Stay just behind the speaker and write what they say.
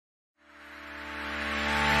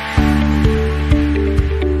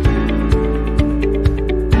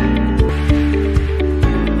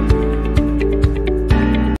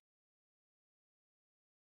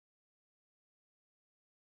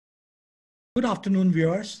Good afternoon,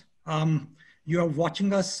 viewers. You are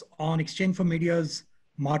watching us on Exchange for Media's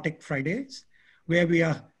Martech Fridays, where we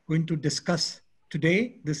are going to discuss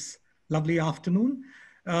today, this lovely afternoon,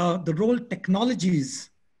 the role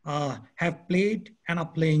technologies have played and are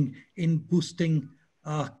playing in boosting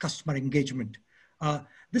customer engagement.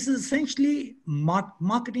 This is essentially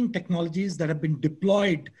marketing technologies that have been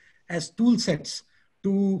deployed as tool sets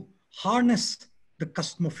to harness the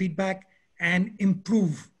customer feedback and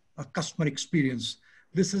improve a customer experience.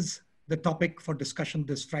 This is the topic for discussion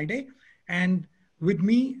this Friday. And with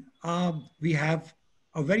me, we have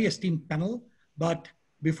a very esteemed panel. But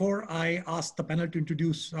before I ask the panel to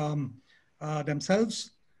introduce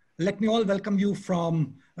themselves, let me all welcome you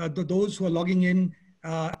from those who are logging in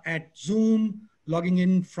at Zoom, logging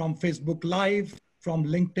in from Facebook Live, from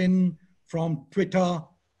LinkedIn, from Twitter.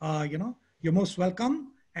 You're most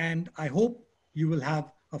welcome. And I hope you will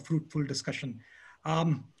have a fruitful discussion.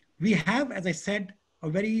 We have, as I said, a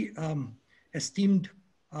very esteemed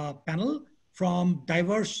panel from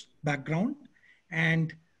diverse background.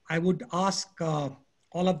 And I would ask all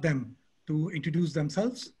of them to introduce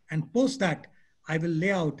themselves. And post that, I will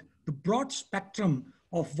lay out the broad spectrum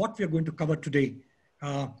of what we're going to cover today.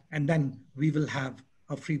 And then we will have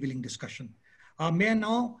a freewheeling discussion. May I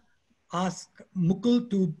now ask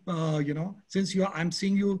Mukul to, since I'm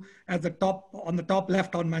seeing you at the top, on the top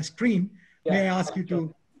left on my screen, may I ask you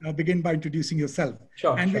to begin by introducing yourself?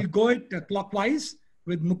 Sure. We'll go it clockwise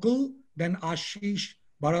with Mukul, then Ashish,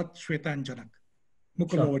 Bharat, Shweta, and Janak.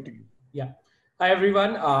 Mukul, over to you. Yeah. Hi,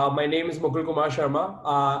 everyone. My name is Mukul Kumar Sharma.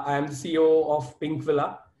 I am the CEO of Pink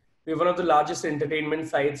Villa. We're one of the largest entertainment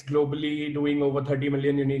sites globally, doing over 30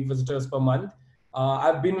 million unique visitors per month.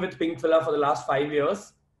 I've been with Pink Villa for the last 5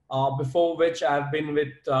 years, before which I've been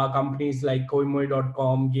with companies like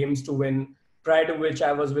Koimoi.com, Games to Win, prior to which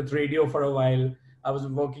I was with radio for a while. I was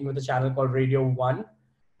working with a channel called Radio 1.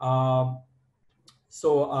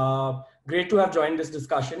 Great to have joined this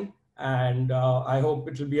discussion, and I hope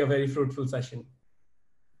it will be a very fruitful session.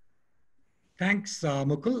 Thanks,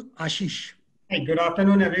 Mukul. Ashish. Hi, good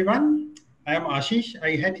afternoon, everyone. I am Ashish.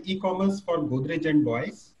 I head e-commerce for Godrej and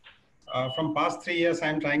Boys. From past 3 years, I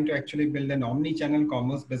am trying to actually build an omni-channel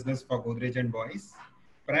commerce business for Godrej and Boys.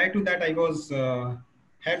 Prior to that, I was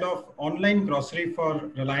head of online grocery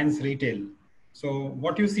for Reliance Retail. So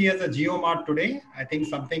what you see as a GeoMart today, I think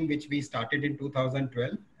something which we started in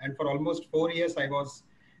 2012. And for almost 4 years, I was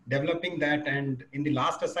developing that. And in the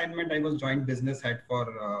last assignment, I was joint business head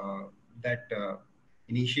for that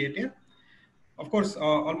initiative. Of course,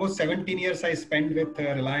 almost 17 years I spent with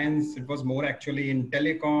Reliance. It was more actually in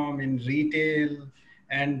telecom, in retail.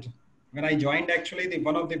 And when I joined, actually,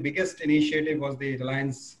 one of the biggest initiative was the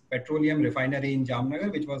Reliance Petroleum Refinery in Jamnagar,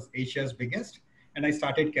 which was Asia's biggest. And I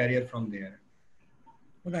started career from there.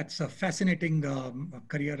 Well, that's a fascinating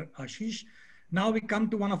career, Ashish. Now we come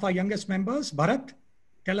to one of our youngest members, Bharat.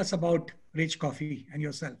 Tell us about Rage Coffee and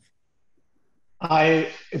yourself. Hi,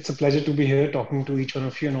 it's a pleasure to be here talking to each one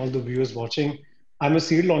of you and all the viewers watching. I'm a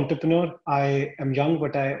serial entrepreneur. I am young,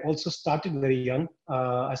 but I also started very young.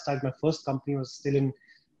 I started my first company, was still in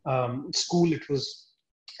school. It was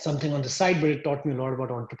something on the side, but it taught me a lot about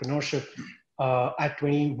entrepreneurship. At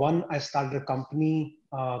 21, I started a company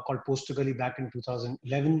called Poster Gully back in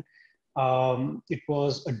 2011. It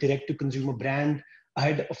was a direct-to-consumer brand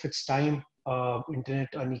ahead of its time. Internet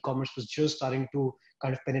and e-commerce was just starting to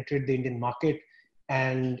kind of penetrate the Indian market.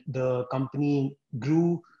 And the company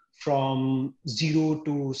grew from zero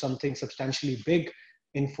to something substantially big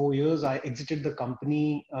in 4 years. I exited the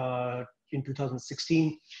company in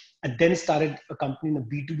 2016 and then started a company in the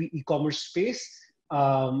B2B e-commerce space.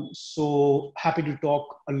 So happy to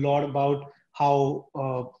talk a lot about how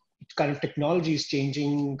kind of technology is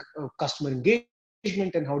changing customer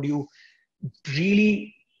engagement and how do you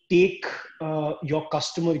really take your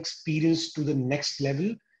customer experience to the next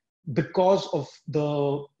level because of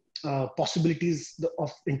the possibilities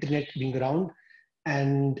of internet being around.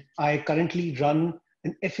 And I currently run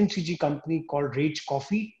an FMCG company called Rage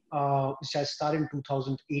Coffee, which I started in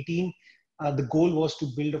 2018. The goal was to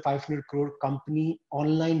build a 500 crore company,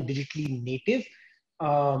 online, digitally native,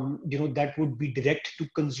 that would be direct to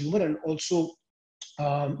consumer, and also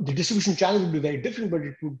the distribution channel would be very different, but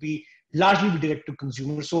it would be largely be direct to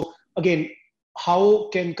consumer. So again, how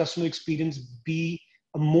can customer experience be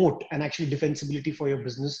a moat and actually defensibility for your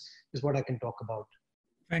business is what I can talk about.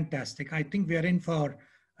 Fantastic. I think we are in for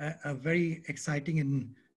a very exciting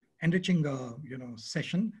and enriching,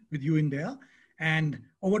 session with you in there. And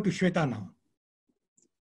over to Shweta now.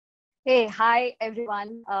 Hey, hi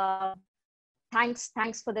everyone. Thanks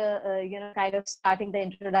for the kind of starting the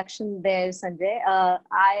introduction there, Sanjay.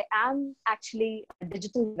 I am actually a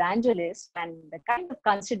digital evangelist and I kind of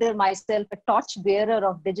consider myself a torch bearer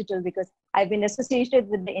of digital because I've been associated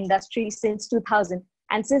with the industry since 2000.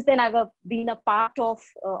 And since then, I've been a part of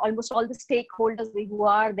almost all the stakeholders who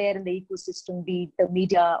are there in the ecosystem, be it the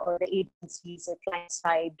media or the agencies, the client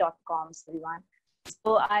side, .coms, everyone.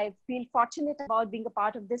 So I feel fortunate about being a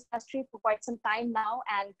part of this industry for quite some time now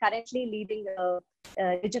and currently leading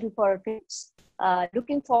Digital for Kids.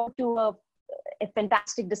 Looking forward to a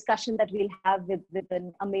fantastic discussion that we'll have with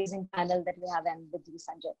an amazing panel that we have and with you,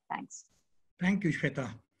 Sanjay. Thanks. Thank you,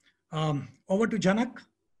 Shweta. Over to Janak.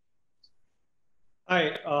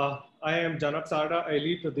 Hi, I am Janak Sarda. I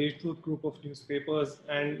lead the Deshdoot group of newspapers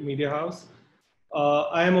and media house.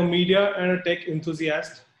 I am a media and a tech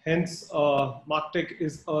enthusiast. Hence, MarTech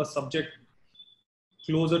is a subject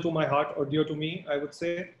closer to my heart or dear to me, I would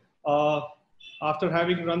say. After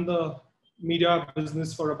having run the media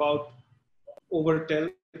business for about over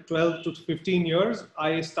 12 to 15 years,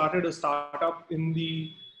 I started a startup in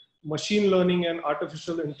the machine learning and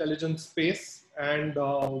artificial intelligence space. And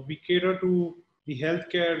we cater to the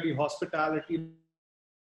healthcare, the hospitality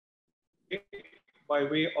by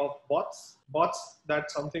way of bots. Bots,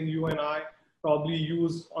 that's something you and I probably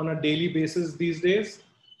use on a daily basis these days.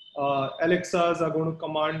 Alexas are going to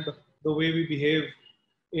command the way we behave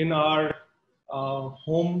in our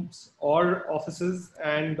homes or offices.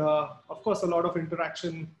 And of course, a lot of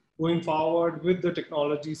interaction going forward with the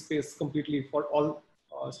technology space completely for all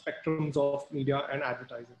spectrums of media and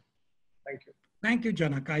advertising. Thank you. Thank you,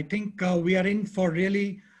 Janak. I think we are in for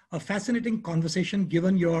really a fascinating conversation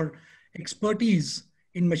given your expertise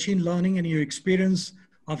in machine learning and your experience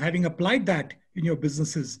of having applied that in your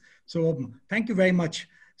businesses. So thank you very much.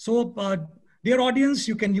 So dear audience,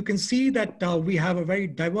 you can see that we have a very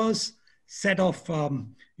diverse set of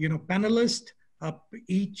panelists,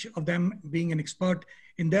 each of them being an expert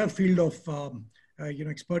in their field of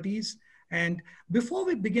expertise. And before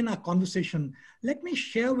we begin our conversation, let me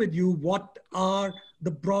share with you what are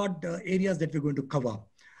the broad areas that we're going to cover.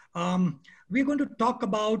 We're going to talk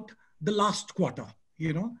about the last quarter,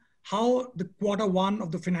 how the quarter one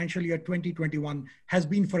of the financial year 2021 has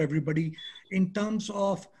been for everybody in terms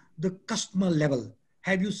of the customer level.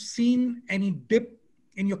 Have you seen any dip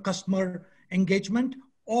in your customer engagement?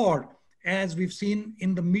 Or as we've seen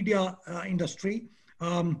in the media industry,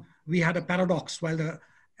 we had a paradox. While the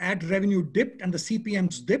ad revenue dipped and the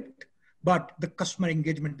CPMs dipped, but the customer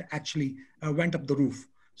engagement actually went up the roof.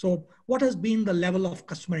 So what has been the level of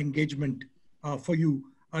customer engagement for you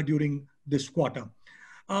during this quarter?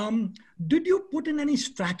 Did you put in any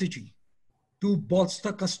strategy to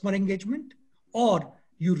bolster customer engagement, or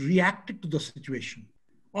you reacted to the situation,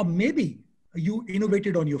 or maybe you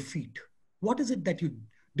innovated on your feet? What is it that you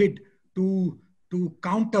did to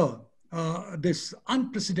counter this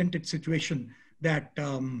unprecedented situation that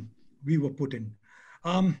we were put in?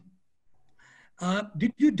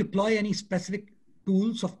 Did you deploy any specific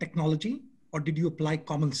tools of technology, or did you apply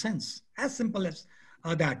common sense? As simple as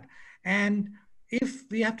that. And if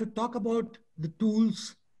we have to talk about the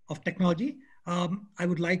tools of technology, I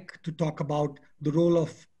would like to talk about the role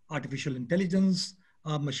of artificial intelligence,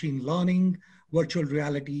 machine learning, virtual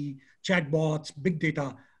reality, chatbots, big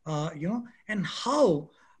data, and how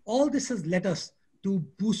all this has led us to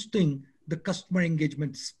boosting the customer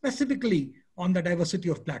engagement, specifically on the diversity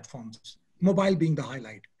of platforms, mobile being the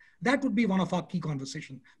highlight. That would be one of our key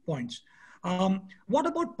conversation points. What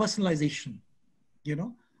about personalization?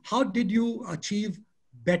 How did you achieve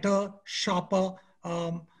better, sharper,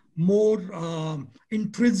 more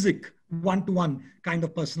intrinsic one-to-one kind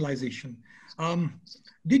of personalization?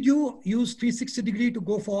 Did you use 360-degree to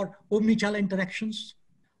go for omnichannel interactions?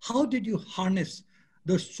 How did you harness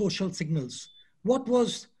the social signals? What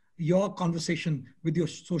was your conversation with your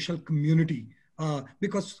social community?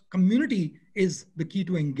 Because community is the key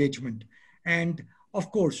to engagement. And of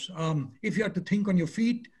course, if you have to think on your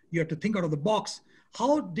feet, you have to think out of the box.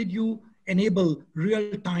 How did you enable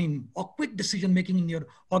real-time or quick decision-making in your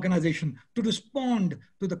organization to respond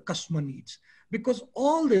to the customer needs? Because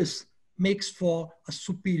all this makes for a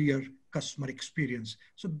superior customer experience.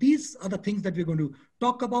 So these are the things that we're going to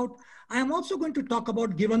talk about. I am also going to talk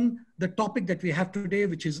about, given the topic that we have today,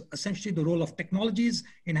 which is essentially the role of technologies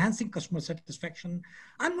enhancing customer satisfaction.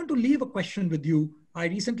 I'm going to leave a question with you. I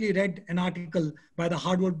recently read an article by the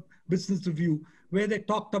Harvard Business Review where they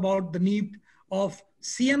talked about the need of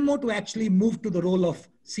CMO to actually move to the role of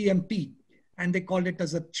CMT, and they called it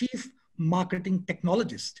as a chief marketing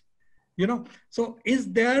technologist. So is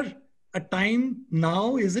there a time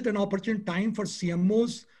now, is it an opportune time for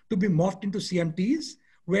CMOs to be morphed into CMTs,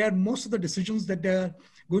 where most of the decisions that they're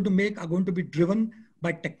going to make are going to be driven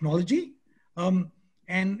by technology.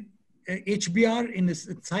 And HBR in his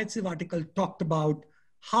incisive article talked about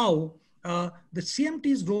how the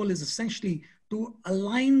CMT's role is essentially to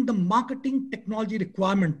align the marketing technology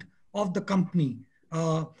requirement of the company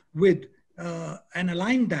with and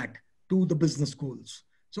align that to the business goals.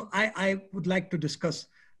 So I would like to discuss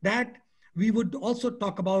that. We would also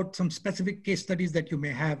talk about some specific case studies that you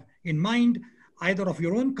may have in mind, either of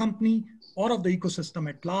your own company or of the ecosystem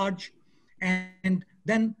at large. And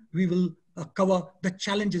then we will cover the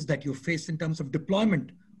challenges that you face in terms of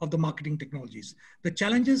deployment of the marketing technologies. The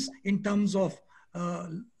challenges in terms of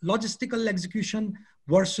logistical execution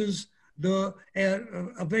versus a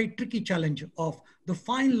very tricky challenge of the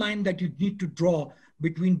fine line that you need to draw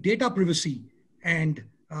between data privacy and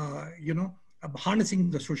harnessing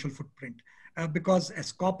the social footprint. Because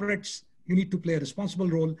as corporates, you need to play a responsible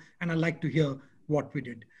role, and I'd like to hear what we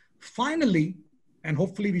did. Finally, and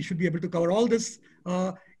hopefully we should be able to cover all this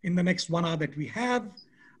in the next 1 hour that we have,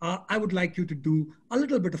 I would like you to do a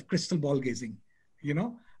little bit of crystal ball gazing.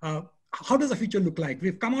 How does the future look like?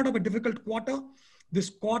 We've come out of a difficult quarter. This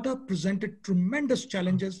quarter presented tremendous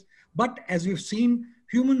challenges, but as we've seen,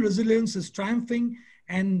 human resilience is triumphing,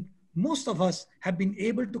 and most of us have been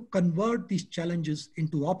able to convert these challenges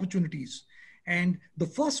into opportunities. And the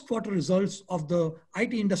first quarter results of the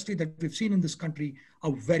IT industry that we've seen in this country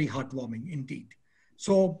are very heartwarming indeed.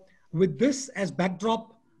 So with this as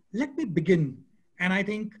backdrop, let me begin. And I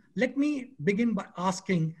think, let me begin by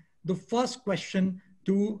asking the first question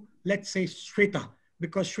to, let's say, Shweta,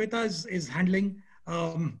 because Shweta is handling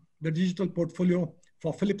the digital portfolio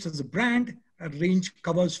for Philips as a brand. A range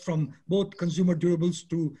covers from both consumer durables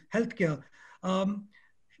to healthcare.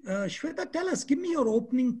 Shweta, tell us, give me your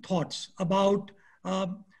opening thoughts about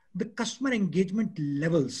the customer engagement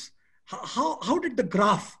levels. How did the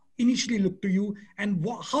graph initially look to you, and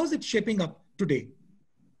how is it shaping up today?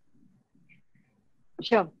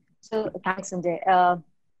 Sure. So thanks, Sanjay.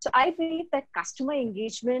 So I believe that customer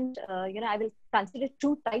engagement, I will consider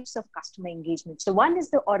 2 types of customer engagement. So one is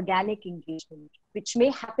the organic engagement, which may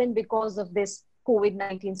happen because of this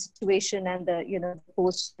COVID-19 situation and the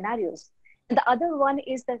post scenarios. And the other one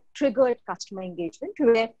is the triggered customer engagement,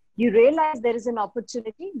 where you realize there is an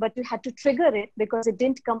opportunity, but you had to trigger it because it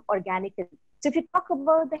didn't come organically. So if you talk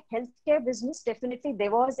about the healthcare business, definitely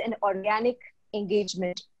there was an organic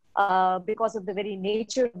engagement because of the very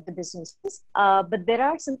nature of the businesses. But there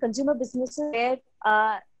are some consumer businesses where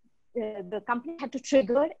the company had to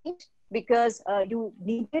trigger it because you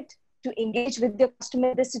needed to engage with your customer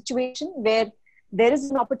in this situation where there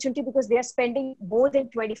is an opportunity because they are spending more than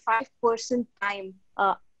 25% time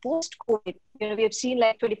post-COVID. We have seen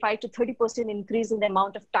like 25 to 30% increase in the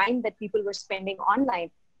amount of time that people were spending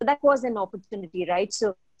online. So that was an opportunity, right?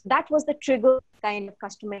 So that was the trigger kind of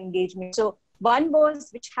customer engagement. So one was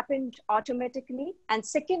which happened automatically, and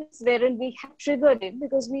second is wherein we have triggered it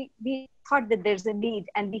because we thought that there's a need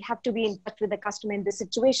and we have to be in touch with the customer in this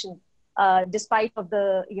situation, despite of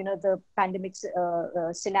the the pandemic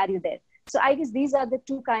scenario there. So I guess these are the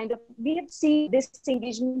 2 kind of, we have seen this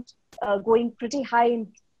engagement going pretty high in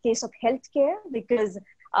case of healthcare because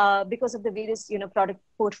of the various product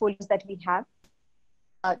portfolios that we have.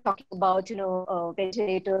 Talking about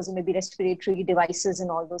ventilators or maybe respiratory devices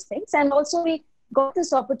and all those things. And also we got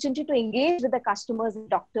this opportunity to engage with the customers and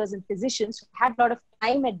doctors and physicians who had a lot of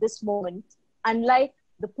time at this moment, unlike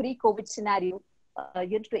the pre-COVID scenario.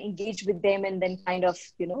 You have to engage with them and then kind of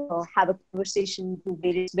have a conversation through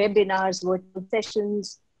various webinars, virtual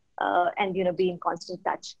sessions, and be in constant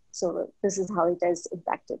touch. So this is how it has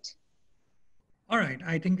impacted. All right,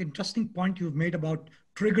 I think interesting point you've made about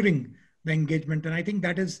triggering the engagement. And I think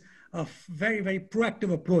that is a very, very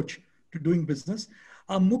proactive approach to doing business.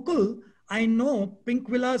 Mukul, I know Pink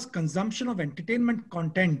Villa's consumption of entertainment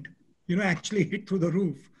content, actually hit through the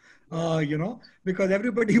roof, because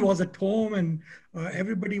everybody was at home and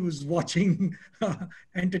everybody was watching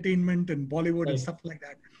entertainment and Bollywood and stuff like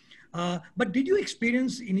that. But did you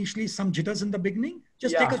experience initially some jitters in the beginning?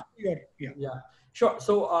 Just take us through your, Yeah, sure.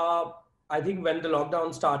 So, I think when the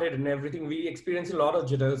lockdown started and everything, we experienced a lot of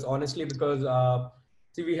jitters, honestly, because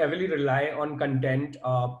we heavily rely on content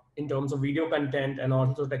in terms of video content and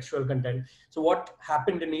also textual content. So what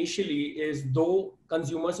happened initially is, though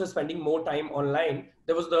consumers were spending more time online,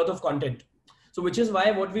 there was a dearth of content. So which is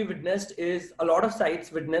why what we witnessed is a lot of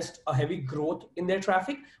sites witnessed a heavy growth in their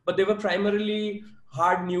traffic, but they were primarily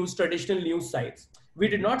hard news, traditional news sites. We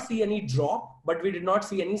did not see any drop, but we did not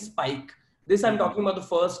see any spike. This I'm talking about the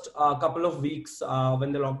first couple of weeks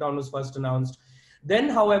when the lockdown was first announced. Then,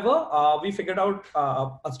 however, we figured out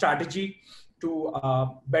a strategy to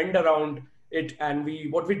bend around it, and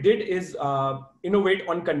what we did is innovate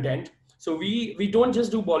on content. So we don't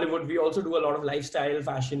just do Bollywood; we also do a lot of lifestyle,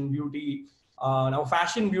 fashion, beauty. Now,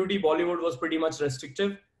 fashion, beauty, Bollywood was pretty much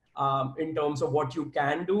restrictive in terms of what you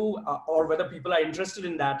can do or whether people are interested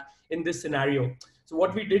in that in this scenario. So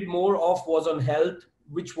what we did more of was on health,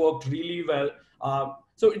 which worked really well.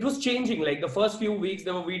 So it was changing. Like the first few weeks,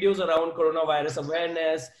 there were videos around coronavirus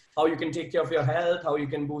awareness, how you can take care of your health, how you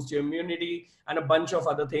can boost your immunity, and a bunch of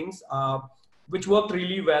other things, which worked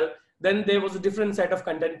really well. Then there was a different set of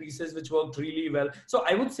content pieces which worked really well. So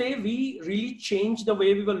I would say we really changed the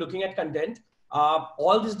way we were looking at content.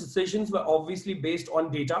 All these decisions were obviously based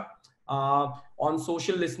on data, on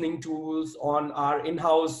social listening tools, on our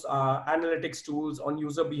in-house analytics tools, on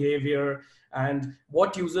user behavior, and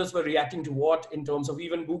what users were reacting to what in terms of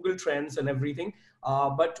even Google Trends and everything.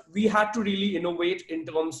 But we had to really innovate in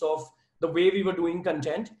terms of the way we were doing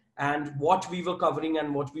content and what we were covering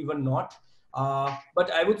and what we were not.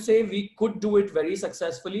 But I would say we could do it very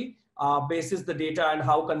successfully basis the data and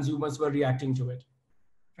how consumers were reacting to it.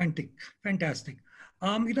 Fantastic.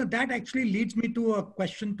 That actually leads me to a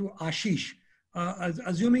question to Ashish.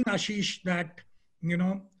 Assuming, Ashish, that,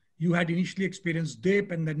 you had initially experienced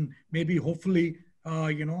dip and then maybe hopefully,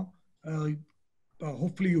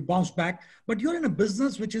 hopefully you bounce back, but you're in a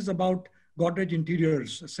business which is about Godrej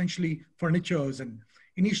interiors, essentially furnitures. And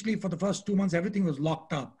initially for the first 2 months, everything was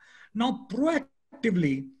locked up. Now,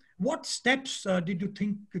 proactively, what steps did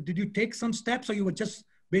you take some steps, or you were just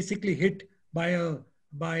basically hit by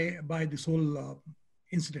this whole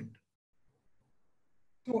incident?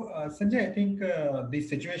 So, Sanjay, I think the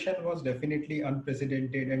situation was definitely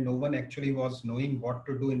unprecedented and no one actually was knowing what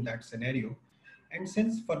to do in that scenario. And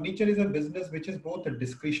since furniture is a business which is both a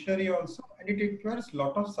discretionary also, and it requires a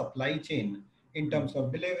lot of supply chain in terms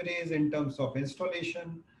of deliveries, in terms of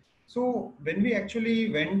installation. So when we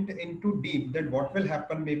actually went into deep that what will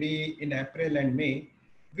happen maybe in April and May,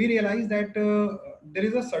 we realized that there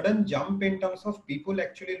is a sudden jump in terms of people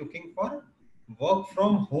actually looking for work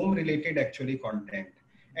from home related actually content.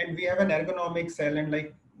 And we have an ergonomic cell, and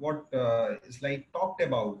like what is like talked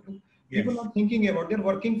about, people are thinking about they're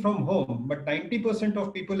working from home, but 90%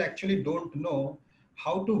 of people actually don't know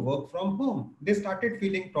how to work from home. They started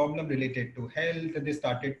feeling problem related to health. They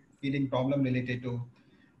started feeling problem related to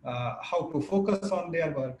how to focus on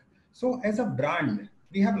their work. So as a brand,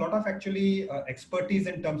 we have a lot of actually expertise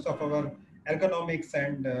in terms of our ergonomics.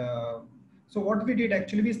 And so what we did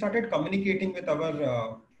actually, we started communicating with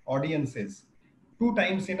our audiences 2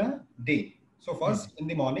 times in a day. So first in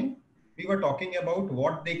the morning, we were talking about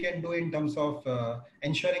what they can do in terms of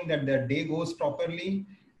ensuring that their day goes properly.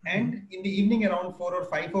 And in the evening around 4 or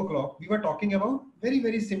 5 o'clock, we were talking about very,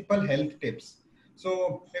 very simple health tips.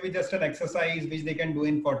 So maybe just an exercise which they can do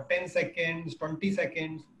in for 10 seconds, 20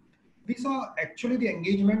 seconds. We saw actually the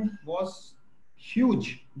engagement was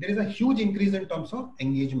huge. There is a huge increase in terms of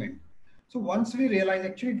engagement. So once we realized,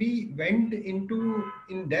 actually we went into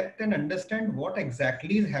in depth and understand what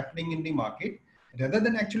exactly is happening in the market, rather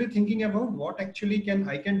than actually thinking about what actually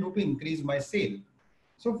I can do to increase my sale.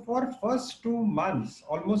 So for first 2 months,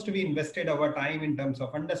 almost we invested our time in terms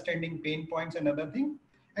of understanding pain points and other things.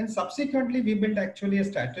 And subsequently, we built actually a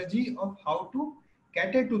strategy of how to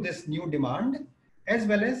cater to this new demand, as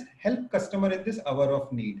well as help customer in this hour of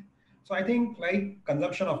need. So I think like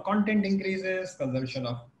consumption of content increases, consumption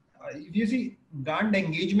of, if you see brand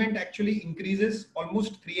engagement actually increases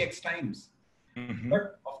almost 3x times.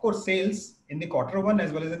 But of course, sales in the Q1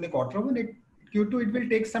 as well as in the Q1, Q2, it will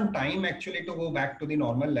take some time actually to go back to the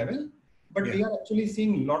normal level. But we are actually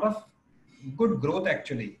seeing a lot of good growth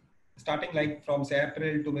actually, starting like from say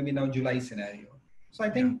April to maybe now July scenario. So I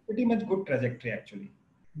think pretty much good trajectory actually.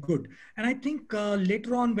 Good. And I think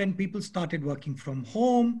later on when people started working from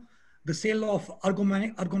home, the sale of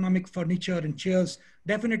ergonomic furniture and chairs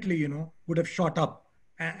definitely, would have shot up.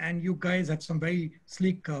 And you guys have some very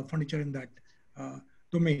sleek furniture in that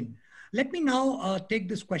domain. Let me now take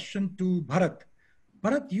this question to Bharat.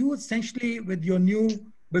 Bharat, you essentially with your new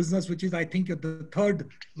business, which is I think the third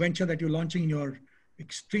venture that you're launching in your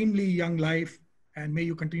extremely young life, and may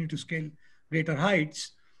you continue to scale greater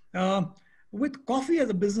heights. With coffee as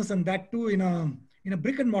a business, and that too in a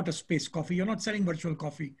brick and mortar space, coffee, you're not selling virtual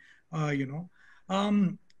coffee,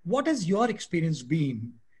 what has your experience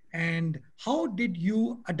been and how did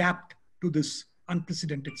you adapt to this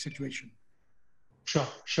unprecedented situation?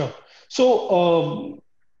 Sure. So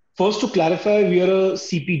first to clarify, we are a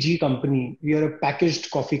CPG company. We are a packaged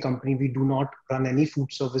coffee company. We do not run any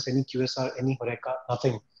food service, any QSR, any Horeca,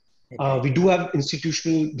 nothing. Okay. We do have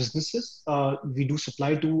institutional businesses. We do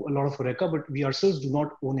supply to a lot of Horeca, but we ourselves do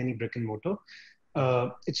not own any brick and mortar.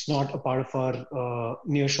 It's not a part of our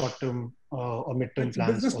near short-term or mid-term It's a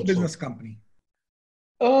plans business to also. business company.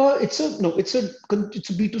 It's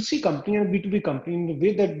a B2C company and a B2B company in the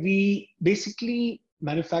way that we basically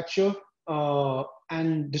manufacture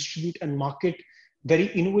and distribute and market very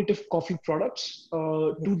innovative coffee products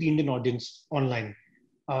to the Indian audience online.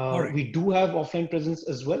 All right. We do have offline presence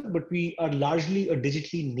as well, but we are largely a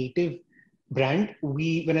digitally native brand.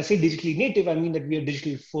 When I say digitally native, I mean that we are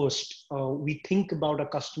digitally first. We think about our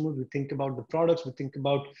customers, we think about the products, we think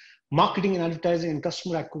about marketing and advertising and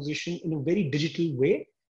customer acquisition in a very digital way.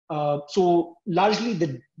 So largely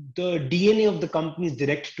the DNA of the company is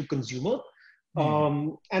direct to consumer.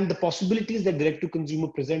 And the possibilities that direct to consumer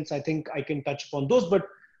presents, I think I can touch upon those. But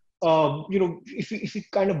if we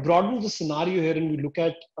kind of broaden the scenario here and we look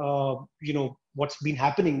at what's been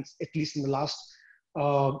happening, at least in the last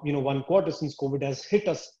 1 quarter since COVID has hit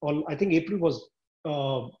us, I think April was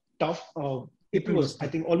tough. April was, I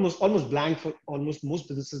think, almost blank for almost most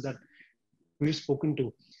businesses that we've spoken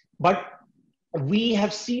to. But we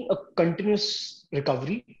have seen a continuous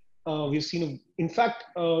recovery. We've seen, in fact,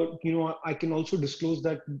 I can also disclose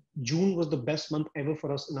that June was the best month ever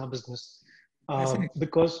for us in our business.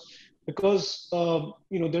 Because there are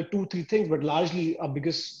 2-3 things, but largely our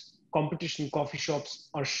biggest competition, coffee shops,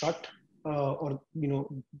 are shut, or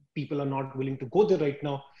people are not willing to go there right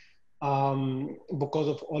now because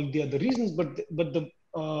of all the other reasons. But the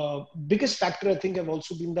biggest factor, I think, have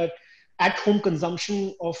also been that at-home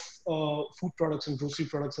consumption of food products and grocery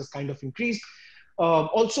products has kind of increased.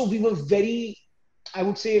 Also, we were very, I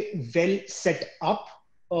would say, well set up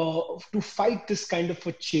to fight this kind of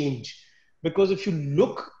a change. Because if you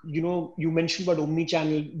look, you mentioned about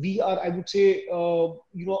omni-channel. We are, I would say,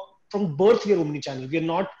 from birth we are omni-channel. We are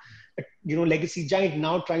not, legacy giant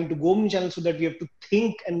now trying to go omni-channel so that we have to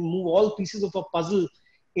think and move all pieces of a puzzle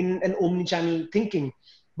in an omni-channel thinking.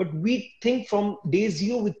 But we think from day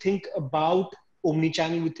zero, we think about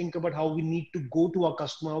omni-channel. We think about how we need to go to our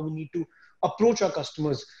customer, how we need to approach our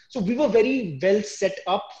customers. So we were very well set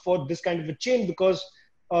up for this kind of a change, because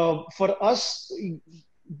for us,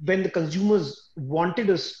 when the consumers wanted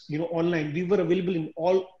us, online, we were available in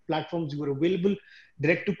all platforms. We were available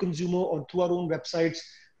direct to consumer or through our own websites.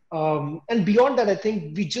 And beyond that, I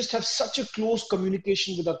think we just have such a close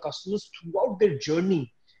communication with our customers throughout their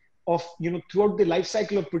journey of, throughout the life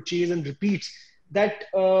cycle of purchase and repeats, that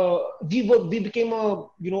we became a,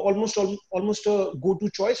 almost a go-to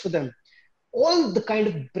choice for them. All the kind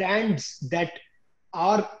of brands that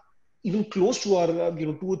are even close to our,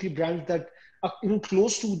 2 or 3 brands that are even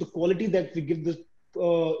close to the quality that we give the,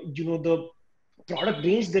 the product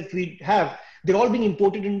range that we have, they're all being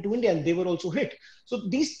imported into India, and they were also hit. So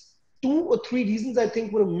these 2 or 3 reasons, I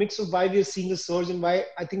think, were a mix of why we are seeing a surge, and why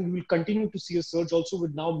I think we will continue to see a surge also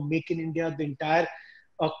with now Make in India. The entire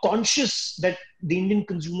conscious that the Indian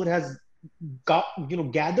consumer has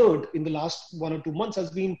gathered in the last 1 or 2 months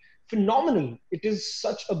has been phenomenal. It is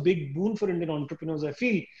such a big boon for Indian entrepreneurs, I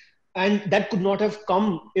feel. And that could not have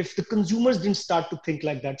come if the consumers didn't start to think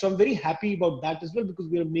like that. So I'm very happy about that as well, because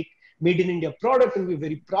we are made in India product, and we're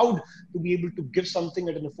very proud to be able to give something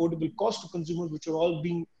at an affordable cost to consumers, which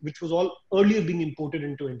was all earlier being imported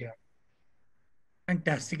into India.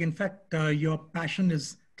 Fantastic. In fact, your passion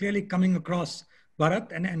is clearly coming across,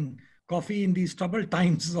 Bharat, and coffee in these troubled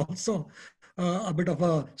times is also a bit of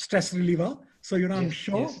a stress reliever. So, I'm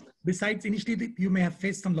sure, besides initially you may have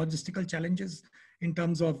faced some logistical challenges in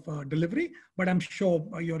terms of delivery, but I'm sure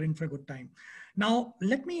you're in for a good time. Now,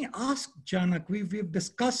 let me ask Janak, we've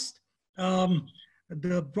discussed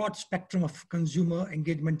the broad spectrum of consumer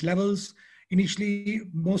engagement levels. Initially,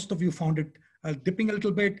 most of you found it dipping a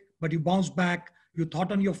little bit, but you bounced back, you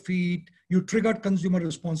thought on your feet, you triggered consumer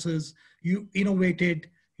responses, you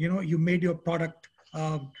innovated, you made your product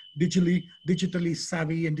digitally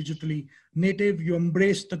savvy and digitally native, you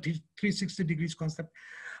embraced the 360 degrees concept.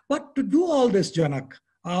 But to do all this, Janak,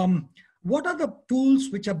 what are the tools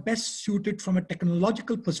which are best suited from a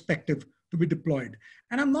technological perspective to be deployed?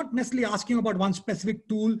 And I'm not necessarily asking about one specific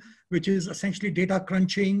tool, which is essentially data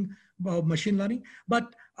crunching, machine learning,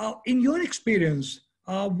 but in your experience,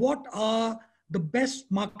 what are the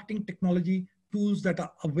best marketing technology tools that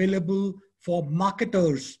are available for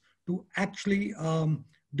marketers to actually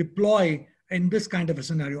deploy in this kind of a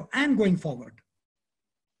scenario and going forward?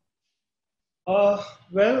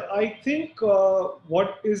 Well, I think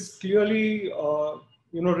what is clearly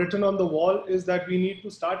written on the wall is that we need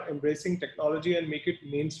to start embracing technology and make it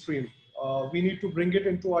mainstream. We need to bring it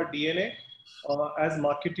into our DNA as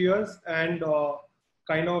marketeers, and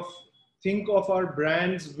kind of think of our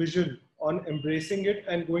brand's vision on embracing it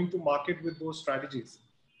and going to market with those strategies.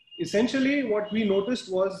 Essentially, what we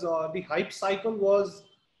noticed was the hype cycle was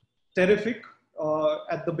terrific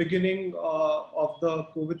at the beginning of the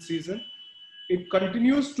COVID season. It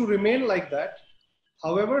continues to remain like that.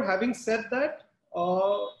 However, having said that,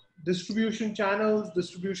 distribution channels,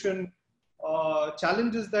 distribution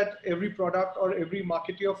challenges that every product or every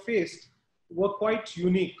marketer faced were quite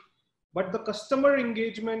unique. But the customer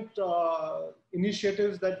engagement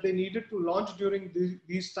initiatives that they needed to launch during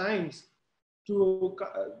these times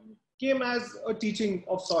came as a teaching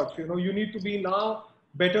of sorts. You know, you need to be now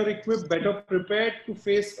better equipped, better prepared to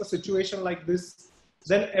face a situation like this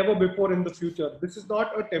than ever before in the future. This is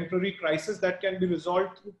not a temporary crisis that can be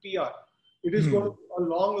resolved through PR. It is going to be a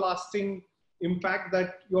long-lasting impact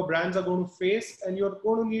that your brands are going to face, and you're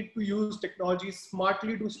going to need to use technology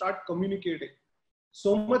smartly to start communicating.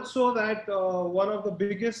 So much so that one of the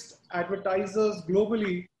biggest advertisers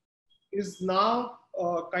globally is now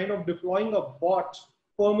kind of deploying a bot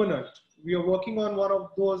permanent. We are working on one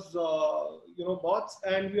of those bots,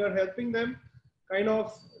 and we are helping them kind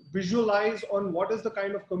of visualize on what is the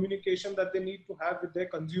kind of communication that they need to have with their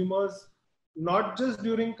consumers, not just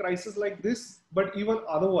during crises like this, but even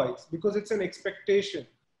otherwise, because it's an expectation.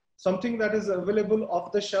 Something that is available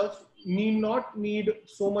off the shelf need not need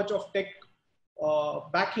so much of tech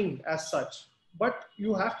backing as such, but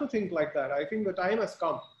you have to think like that. I think the time has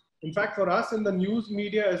come. In fact, for us in the news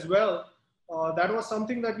media as well, that was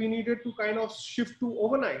something that we needed to kind of shift to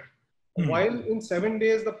overnight. While in 7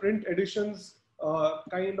 days, the print editions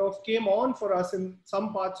kind of came on for us in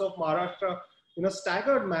some parts of Maharashtra in a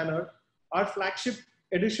staggered manner, our flagship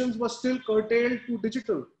editions were still curtailed to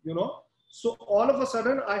digital, you know. So all of a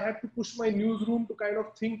sudden, I had to push my newsroom to kind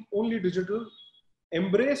of think only digital,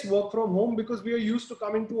 embrace work from home, because we are used to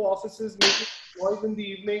coming to offices, making calls in the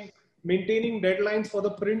evening, maintaining deadlines for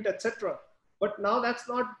the print, etc. But now that's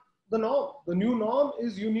not the norm. The new norm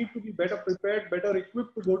is you need to be better prepared, better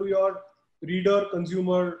equipped to go to your reader,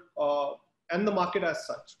 consumer, and the market as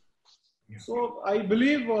such. Yeah. So I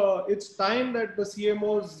believe it's time that the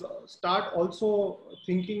CMOs start also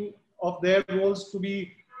thinking of their roles to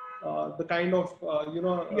be the kind of,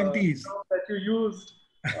 CMTs that you used.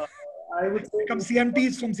 I would say become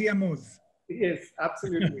CMTs from CMOs. Yes,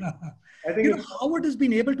 absolutely. I think Howard has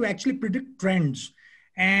been able to actually predict trends,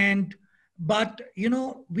 but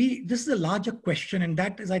this is a larger question, and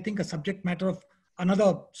that is, I think, a subject matter of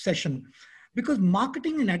another session, because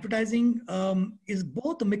marketing and advertising is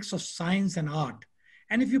both a mix of science and art.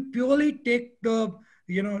 And if you purely take the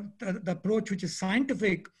approach which is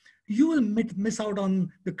scientific, you will miss out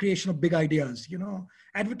on the creation of big ideas.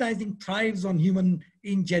 Advertising thrives on human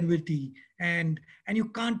ingenuity, and you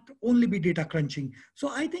can't only be data crunching. So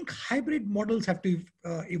I think hybrid models have to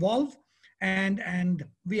evolve, and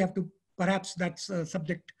we have to, perhaps that's a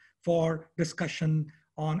subject for discussion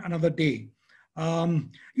on another day.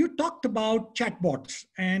 You talked about chatbots,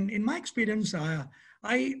 and in my experience,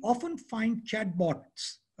 I often find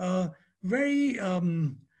chatbots very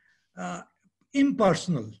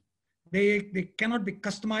impersonal. They cannot be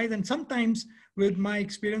customized, and sometimes with my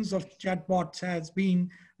experience of chatbots has been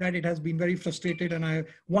that it has been very frustrated, and I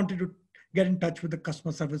wanted to get in touch with the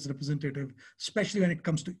customer service representative, especially when it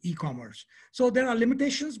comes to e-commerce. So there are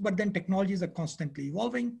limitations, but then technologies are constantly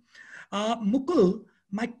evolving. Mukul,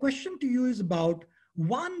 my question to you is about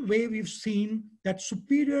one way we've seen that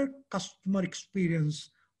superior customer experience,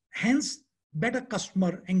 hence better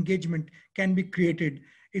customer engagement, can be created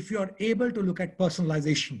if you are able to look at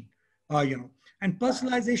personalization, and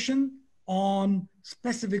personalization on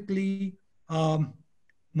specifically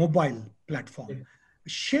mobile platform.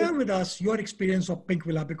 Share with us your experience of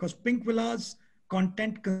Pinkvilla, because Pinkvilla's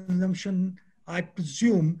content consumption, I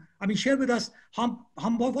presume, share with us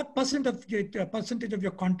what percentage of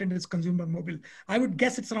your content is consumed on mobile. I would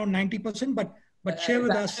guess it's around 90%, but share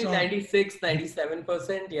with us. 96,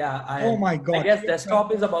 97%. Yeah. Oh my God. I guess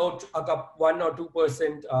desktop is about 1 or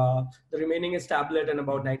 2%. The remaining is tablet, and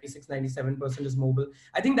about 96, 97% is mobile.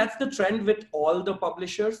 I think that's the trend with all the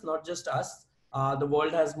publishers, not just us. The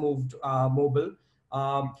world has moved mobile.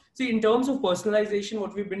 See, in terms of personalization,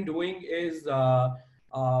 what we've been doing is,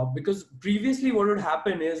 because previously what would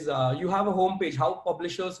happen is you have a homepage. How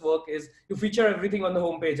publishers work is you feature everything on the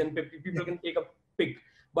homepage, and people can take a pick.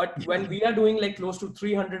 But when we are doing like close to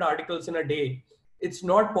 300 articles in a day, it's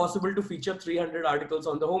not possible to feature 300 articles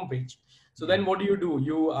on the homepage. So then what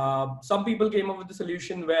do? Some people came up with a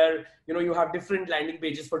solution where, you have different landing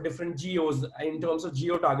pages for different geos in terms of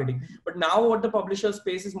geo targeting. But now what the publisher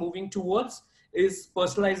space is moving towards is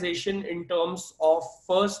personalization in terms of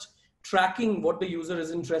first tracking what the user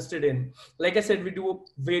is interested in. Like I said, we do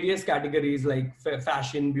various categories like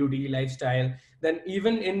fashion, beauty, lifestyle. Then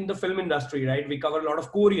even in the film industry, right, we cover a lot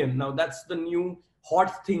of Korean. Now that's the new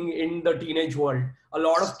hot thing in the teenage world. A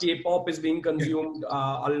lot of K-pop is being consumed,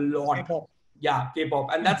 a lot. K-pop. Yeah,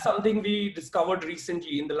 K-pop. And that's something we discovered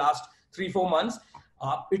recently in the last 3-4 months.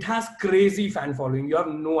 It has crazy fan following. You have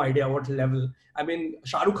no idea what level. I mean,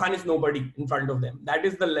 Shah Rukh Khan is nobody in front of them. That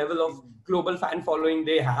is the level of global fan following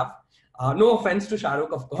they have. No offense to Shah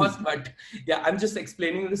Rukh, of course, but yeah, I'm just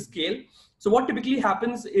explaining the scale. So what typically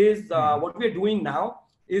happens is what we are doing now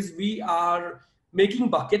is we are making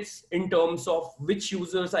buckets in terms of which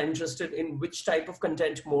users are interested in which type of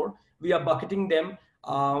content more. We are bucketing them.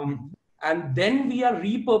 And then we are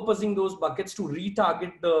repurposing those buckets to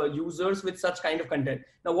retarget the users with such kind of content.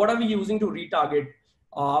 Now, what are we using to retarget?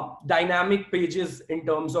 Dynamic pages in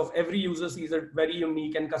terms of every user sees a very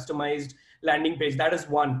unique and customized landing page. That is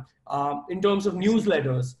one. In terms of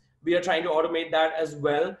newsletters, we are trying to automate that as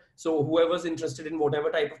well. So whoever's interested in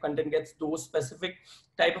whatever type of content gets those specific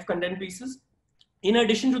type of content pieces. In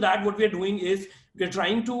addition to that, what we are doing is we're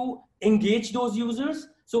trying to engage those users.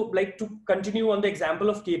 So like to continue on the example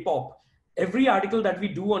of K-pop, every article that we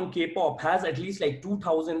do on K-pop has at least like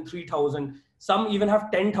 2,000, 3,000, some even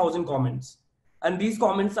have 10,000 comments. And these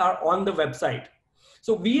comments are on the website.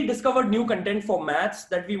 So we discovered new content formats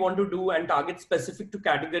that we want to do and target specific to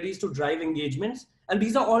categories to drive engagements. And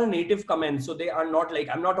these are all native comments. So they are not like,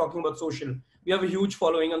 I'm not talking about social. We have a huge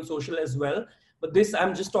following on social as well. But this,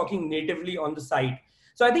 I'm just talking natively on the site.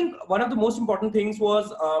 So I think one of the most important things was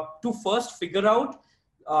to first figure out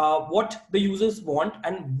what the users want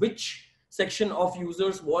and which section of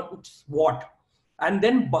users want what, and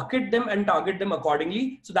then bucket them and target them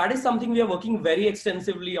accordingly. So that is something we are working very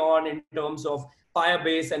extensively on in terms of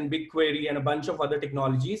Firebase and BigQuery and a bunch of other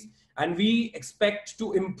technologies. And we expect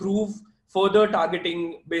to improve further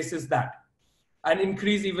targeting basis that and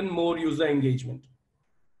increase even more user engagement.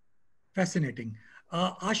 Fascinating.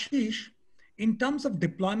 Ashish, in terms of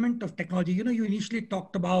deployment of technology, you initially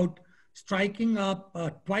talked about striking up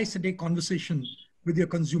a twice a day conversation with your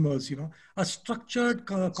consumers, a structured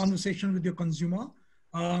conversation with your consumer.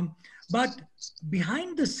 But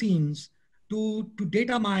behind the scenes, to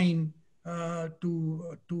data mine,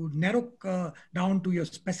 to narrow down to your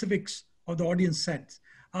specifics of the audience sets,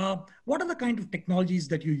 what are the kind of technologies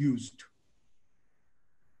that you used?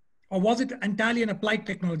 Or was it entirely an applied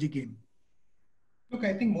technology game? Look,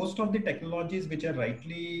 I think most of the technologies which are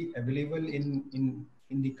rightly available in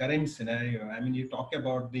the current scenario, I mean, you talk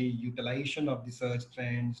about the utilization of the search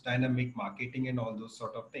trends, dynamic marketing and all those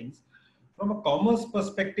sort of things. From a commerce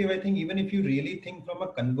perspective, I think even if you really think from a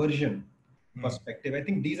conversion perspective, I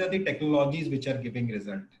think these are the technologies which are giving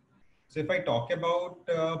result. So if I talk about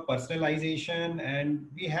personalization, and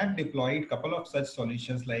we have deployed a couple of such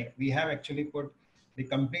solutions, like we have actually put the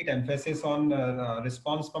complete emphasis on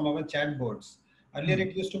response from our chatbots. Earlier,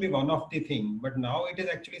 it used to be one of the thing, but now it is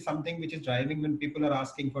actually something which is driving when people are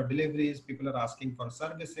asking for deliveries, people are asking for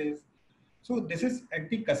services. So this is at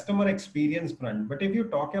the customer experience front. But if you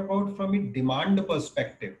talk about from a demand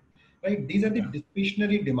perspective, right, these are the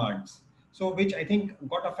discretionary demands. So which I think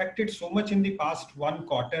got affected so much in the past 1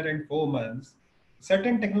 quarter and 4 months.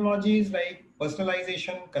 Certain technologies like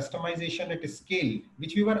personalization, customization at scale,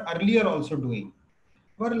 which we were earlier also doing,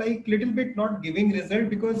 were like little bit not giving result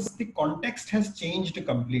because the context has changed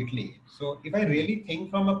completely. So if I really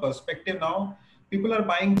think from a perspective now, people are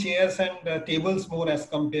buying chairs and tables more as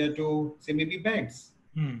compared to say maybe beds.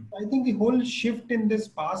 I think the whole shift in this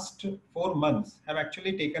past 4 months have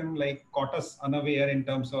actually taken like caught us unaware in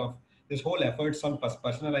terms of this whole efforts on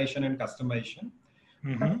personalization and customization.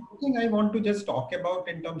 But one thing I want to just talk about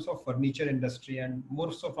in terms of furniture industry and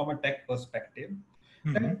more so from a tech perspective,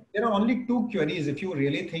 that there are only 2 queries if you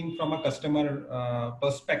really think from a customer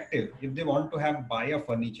perspective, if they want to buy a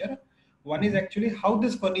furniture. One is actually how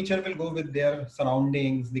this furniture will go with their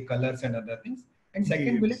surroundings, the colors and other things. And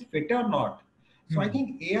second, will it fit or not? So I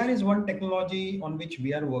think AR is one technology on which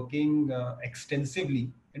we are working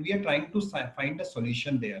extensively, and we are trying to find a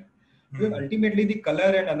solution there. Because ultimately the color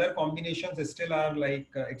and other combinations still are like,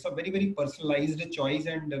 it's a very, very personalized choice,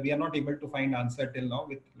 and we are not able to find answer till now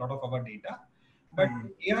with a lot of our data. But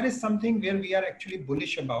AR is something where we are actually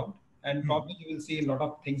bullish about, and probably you will see a lot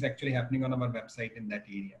of things actually happening on our website in that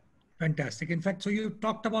area. Fantastic. In fact, so you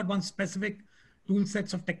talked about one specific tool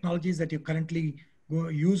sets of technologies that you're currently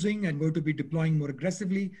using and going to be deploying more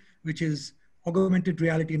aggressively, which is augmented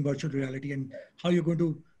reality and virtual reality, and how you're going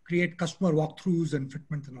to create customer walkthroughs and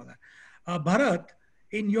fitment and all that. Bharat,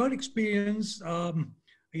 in your experience,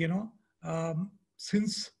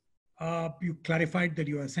 since You clarified that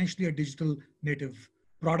you are essentially a digital native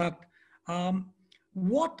product.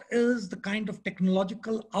 What is the kind of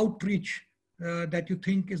technological outreach that you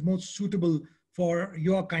think is most suitable for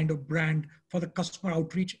your kind of brand for the customer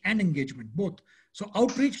outreach and engagement, both? So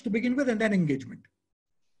outreach to begin with and then engagement.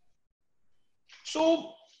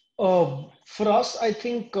 So for us, I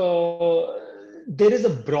think there is a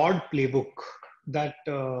broad playbook that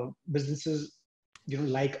businesses,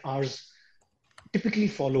 like ours, typically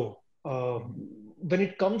follow. When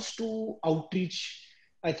it comes to outreach,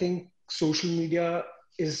 I think social media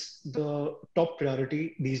is the top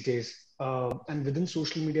priority these days. And within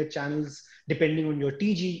social media channels, depending on your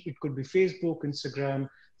TG, it could be Facebook, Instagram,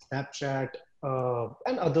 Snapchat,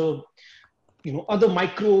 and other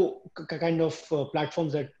micro kind of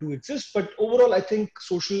platforms that do exist. But overall, I think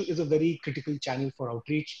social is a very critical channel for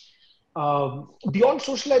outreach. Beyond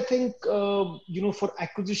social, I think for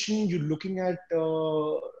acquisition, you're looking at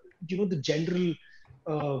the general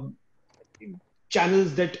uh,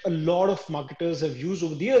 channels that a lot of marketers have used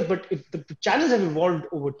over the years. But if the channels have evolved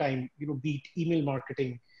over time, be it email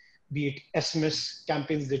marketing, be it SMS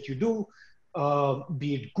campaigns that you do,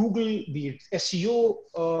 be it Google, be it SEO,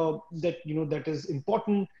 that is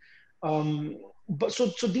important. But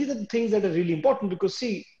so these are the things that are really important, because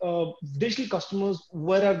see, digital customers,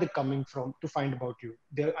 where are they coming from to find about you?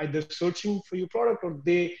 They're either searching for your product, or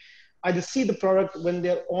they either see the product when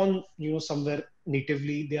they're on, somewhere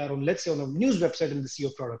natively. They are on, let's say, on a news website, and they see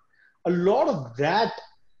your product. A lot of that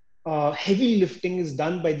heavy lifting is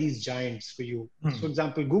done by these giants for you. Hmm. For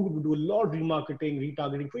example, Google will do a lot of remarketing,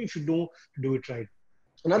 retargeting for you if you know to do it right.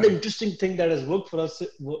 Another interesting thing that has worked for us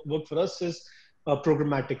is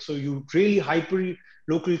programmatic. So you really hyper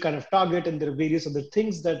local kind of target, and there are various other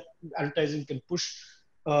things that advertising can push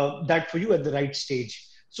that for you at the right stage.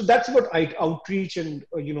 So that's about outreach. And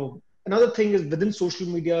another thing is, within social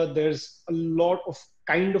media, there's a lot of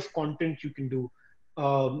kind of content you can do.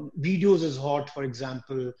 Videos is hot, for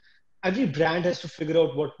example. Every brand has to figure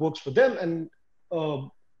out what works for them, and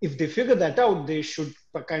if they figure that out, they should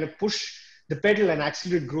kind of push the pedal and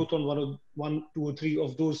accelerate growth on one, two, or three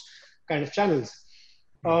of those kind of channels.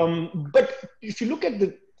 But if you look at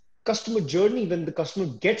the customer journey, when the customer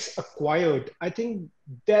gets acquired, I think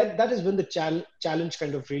that is when the challenge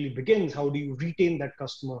kind of really begins. How do you retain that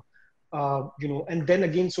customer? And then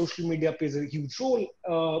again, social media plays a huge role.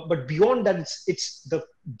 But beyond that, it's the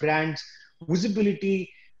brand's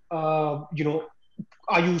visibility. Are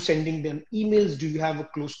you sending them emails? Do you have a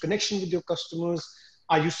close connection with your customers?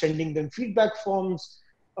 Are you sending them feedback forms?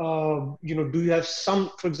 Do you have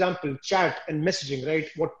some, for example, chat and messaging, right?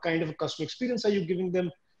 What kind of a customer experience are you giving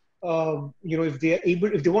them? If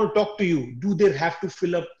they want to talk to you, do they have to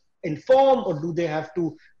fill up a form, or do they have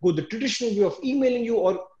to go the traditional way of emailing you,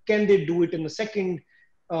 or can they do it in a second,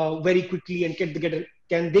 very quickly, and can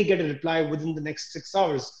they get a reply within the next 6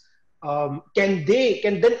 hours? Can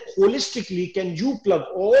then holistically, can you plug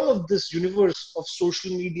all of this universe of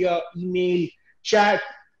social media, email, chat,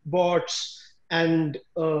 bots, and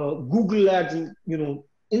Google ads, and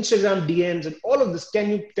Instagram DMs, and all of this? Can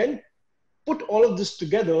you then put all of this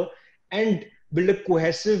together and build a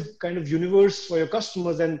cohesive kind of universe for your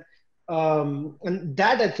customers? And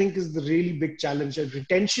that, I think, is the really big challenge. And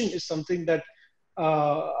retention is something that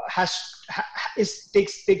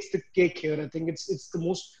takes the cake here. I think it's the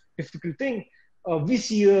most difficult thing. We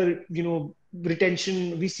see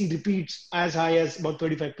retention, we see repeats as high as about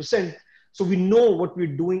 35%. So we know what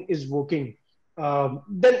we're doing is working.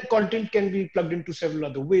 Then content can be plugged into several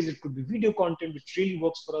other ways. It could be video content, which really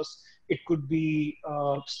works for us. It could be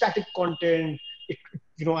static content.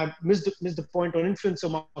 I missed the point on influencer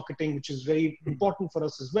marketing, which is very important for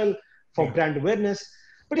us as well for brand awareness.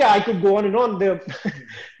 But yeah, I could go on and on. The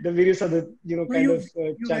various other You've channels.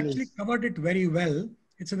 actually covered it very well.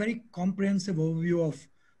 It's a very comprehensive overview of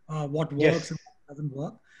what works and what doesn't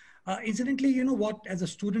work. Incidentally, what, as a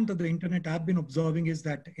student of the internet, I've been observing is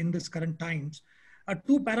that in this current times,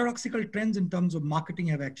 two paradoxical trends in terms of marketing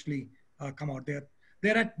have actually come out there.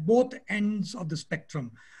 They're at both ends of the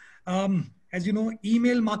spectrum. As you know,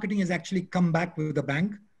 email marketing has actually come back with a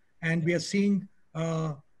bang, and we are seeing,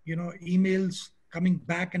 emails coming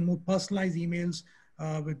back, and more personalized emails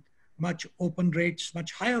with much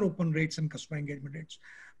higher open rates and customer engagement rates.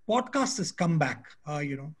 Podcast has come back,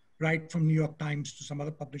 right from New York Times to some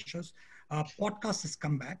other publishers. Podcast has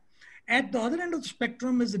come back. At the other end of the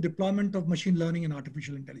spectrum is the deployment of machine learning and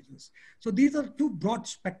artificial intelligence. So these are two broad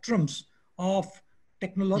spectrums of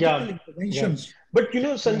technological interventions. Yeah. But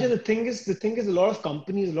Sanjay, the thing is, a lot of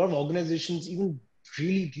companies, a lot of organizations, even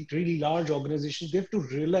really, really large organizations, they have to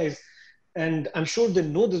realize And I'm sure they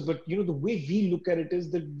know this, but the way we look at it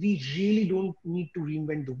is that we really don't need to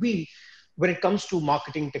reinvent the wheel when it comes to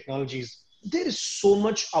marketing technologies. There is so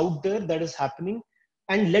much out there that is happening,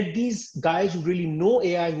 and let these guys who really know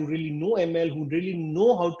AI, who really know ML, who really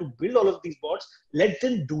know how to build all of these bots, let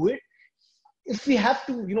them do it. If we have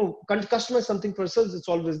to, customize something for ourselves, it's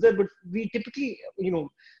always there. But we typically,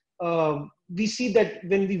 we see that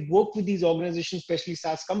when we work with these organizations, especially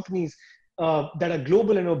SaaS companies that are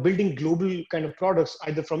global and are building global kind of products,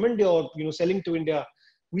 either from India or selling to India,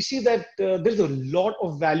 we see that there's a lot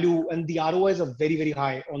of value and the ROIs are very, very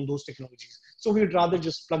high on those technologies. So we'd rather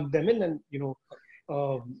just plug them in and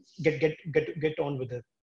get on with it.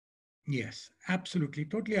 Yes, absolutely.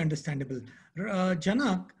 Totally understandable.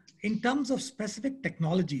 Janak, in terms of specific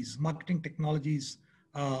technologies, marketing technologies,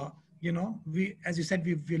 as you said,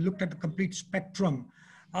 we looked at the complete spectrum.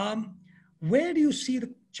 Where do you see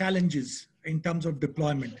the challenges in terms of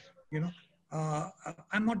deployment?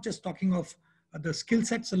 I'm not just talking of the skill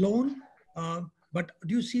sets alone, but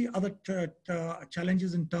do you see other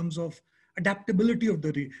challenges in terms of adaptability of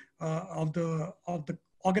the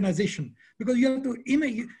organization? Because you have to,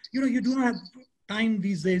 you do not have time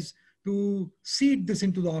these days to seed this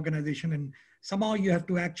into the organization, and somehow you have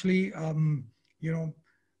to actually,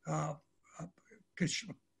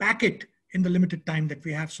 pack it in the limited time that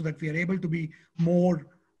we have so that we are able to be more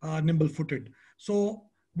nimble-footed. So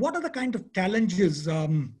what are the kind of challenges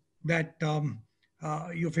that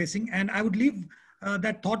you're facing? And I would leave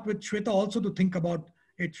that thought with Shweta also to think about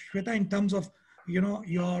it, Shweta, in terms of,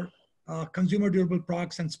 your consumer durable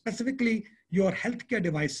products and specifically your healthcare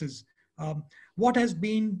devices. What has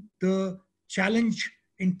been the challenge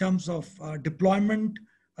in terms of deployment,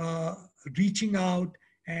 reaching out,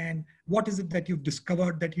 and what is it that you've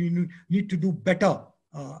discovered that you need to do better?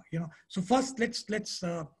 So first, let's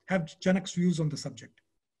have Janak's views on the subject.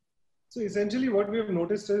 So essentially what we have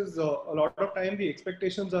noticed is a lot of time the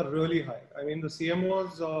expectations are really high. I mean, the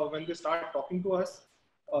CMOs, when they start talking to us,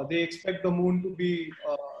 they expect the moon to be,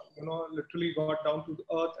 literally got down to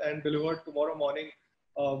earth and delivered tomorrow morning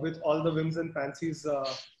with all the whims and fancies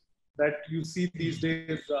that you see these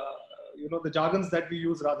days, the jargons that we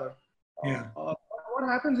use rather. Yeah. What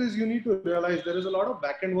happens is you need to realize there is a lot of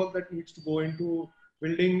back-end work that needs to go into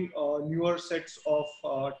building newer sets of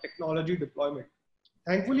technology deployment.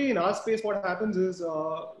 Thankfully, in our space, what happens is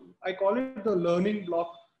I call it the learning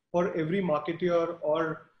block for every marketer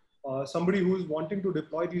or somebody who's wanting to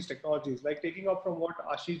deploy these technologies. Like taking up from what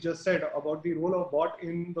Ashish just said about the role of bot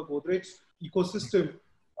in the Godrej ecosystem.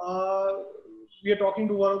 We are talking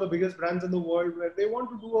to one of the biggest brands in the world where they want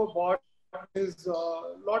to do a bot is a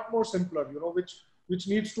lot more simpler, which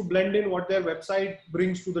needs to blend in what their website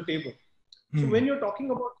brings to the table. So when you're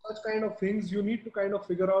talking about such kind of things, you need to kind of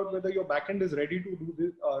figure out whether your backend is ready to do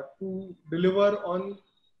this, to deliver on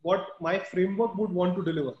what my framework would want to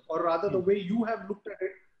deliver, or rather the way you have looked at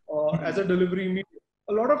it as a delivery medium.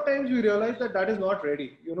 A lot of times we realize that is not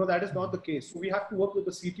ready. That is not the case. So we have to work with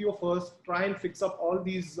the CTO first, try and fix up all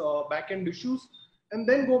these backend issues, and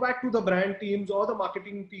then go back to the brand teams or the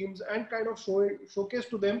marketing teams and kind of showcase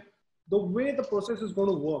to them the way the process is going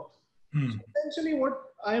to work. So essentially what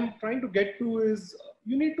I'm trying to get to is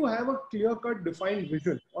you need to have a clear-cut defined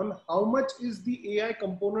vision on how much is the AI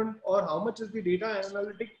component or how much is the data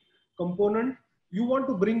analytic component you want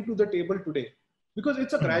to bring to the table today. Because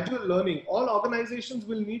it's a gradual learning. All organizations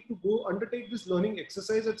will need to go undertake this learning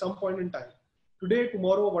exercise at some point in time. Today,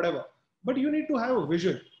 tomorrow, whatever. But you need to have a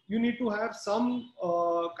vision. You need to have some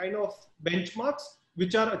kind of benchmarks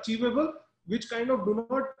which are achievable, which kind of do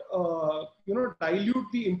not,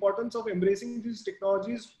 dilute the importance of embracing these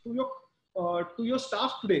technologies to your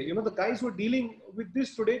staff today. The guys who are dealing with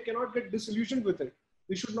this today cannot get disillusioned with it.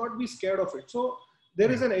 They should not be scared of it. So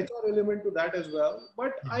there is an HR element to that as well.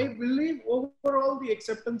 But I believe overall the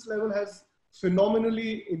acceptance level has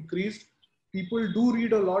phenomenally increased. People do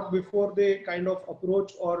read a lot before they kind of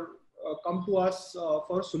approach or come to us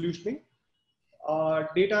for solutioning.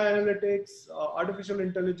 Data analytics, artificial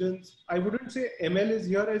intelligence. I wouldn't say ML is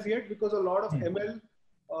here as yet because a lot of ML,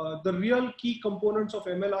 the real key components of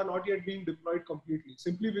ML are not yet being deployed completely.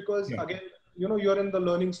 Simply because, again, you're in the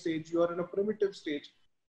learning stage, you're in a primitive stage.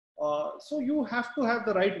 So you have to have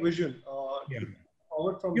the right vision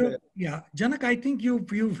forward from there. Yeah, Janak, I think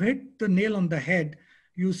you've hit the nail on the head.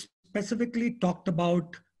 You specifically talked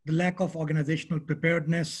about the lack of organizational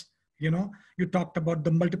preparedness. You talked about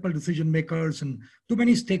the multiple decision makers and too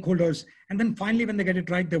many stakeholders. And then finally, when they get it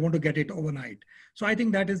right, they want to get it overnight. So I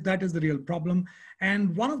think that is the real problem.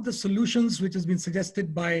 And one of the solutions which has been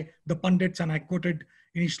suggested by the pundits, and I quoted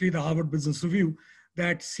initially the Harvard Business Review,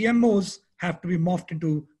 that CMOs have to be morphed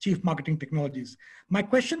into chief marketing technologies. My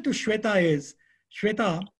question to Shweta is,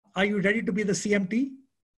 Shweta, are you ready to be the CMT?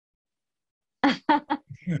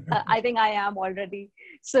 I think I am already.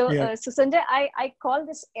 So, Yeah. so Sanjay, I call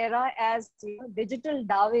this era as digital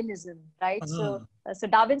Darwinism, right? So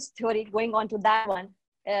Darwin's theory, going on to that one,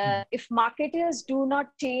 if marketers do not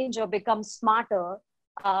change or become smarter,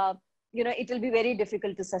 it will be very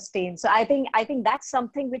difficult to sustain. So I think that's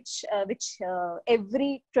something which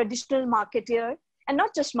every traditional marketer, and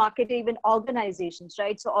not just marketer, even organizations,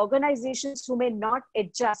 right? So organizations who may not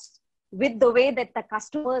adjust with the way that the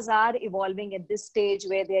customers are evolving at this stage,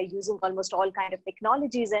 where they are using almost all kind of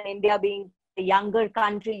technologies, and India being a younger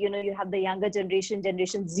country, you have the younger generation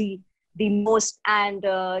Z, the most, and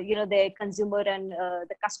their consumer and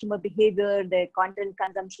the customer behavior, their content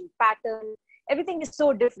consumption pattern, everything is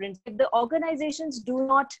so different. If the organizations do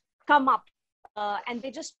not come up and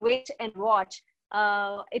they just wait and watch,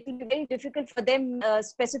 it will be very difficult for them,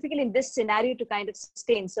 specifically in this scenario, to kind of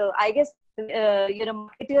sustain. So I guess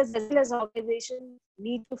marketers as well as organizations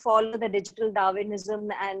need to follow the digital Darwinism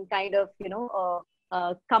and kind of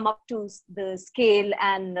come up to the scale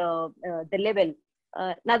and the level.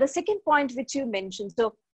 Now the second point which you mentioned,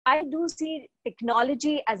 so I do see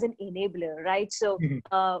technology as an enabler, right? So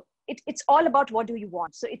it's all about what do you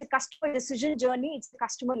want. So it's a customer decision journey, it's a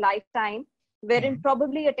customer lifetime, wherein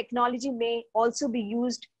probably a technology may also be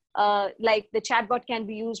used, like the chatbot can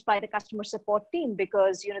be used by the customer support team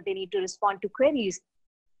because they need to respond to queries.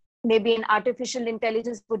 Maybe an artificial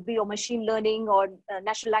intelligence would be, or machine learning, or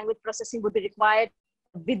natural language processing would be required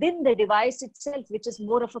within the device itself, which is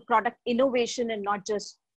more of a product innovation and not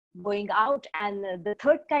just going out. And the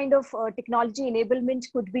third kind of technology enablement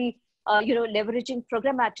could be leveraging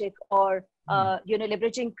programmatic, or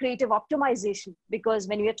leveraging creative optimization, because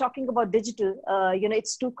when we are talking about digital,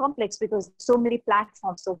 it's too complex because so many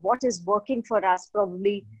platforms. So what is working for us,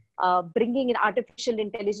 probably bringing in artificial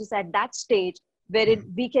intelligence at that stage,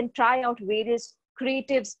 wherein we can try out various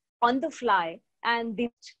creatives on the fly, and this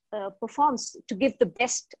performs to give the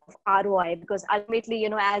best of ROI. Because ultimately,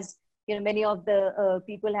 as many of the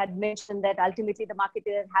people had mentioned, that ultimately the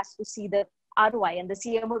marketer has to see the ROI, and the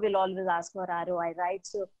CMO will always ask for ROI, right?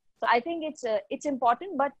 So I think it's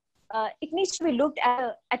important, but it needs to be looked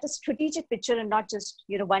at a strategic picture and not just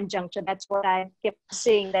one juncture. That's what I kept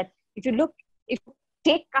saying, that if you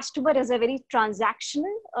take customer as a very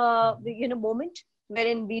transactional moment,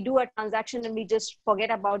 wherein we do a transaction and we just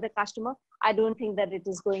forget about the customer, I don't think that it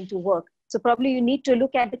is going to work. So probably you need to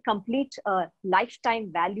look at the complete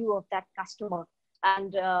lifetime value of that customer,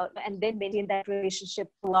 and then maintain that relationship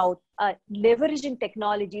throughout, leveraging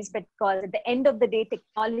technologies, because at the end of the day,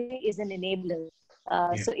 technology is an enabler.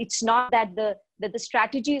 So it's not that the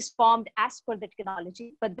strategy is formed as per the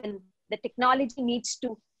technology, but then the technology needs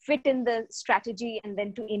to fit in the strategy, and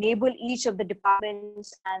then to enable each of the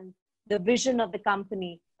departments and the vision of the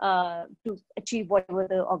company to achieve whatever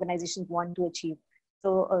the organizations want to achieve.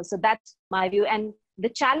 So that's my view. And the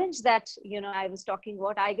challenge that I was talking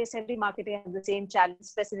about, I guess every marketer has the same challenge,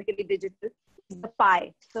 specifically digital, is the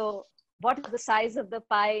pie. So what is the size of the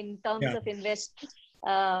pie in terms of investment?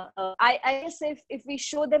 I guess if we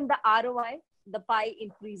show them the ROI, the pie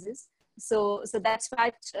increases. So that's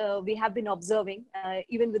what we have been observing,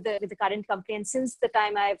 even with the current company. And since the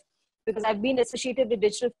time because I've been associated with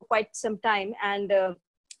digital for quite some time, and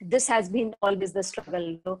this has been always the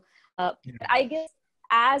struggle. I guess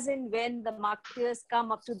as and when the marketers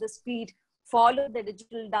come up to the speed, follow the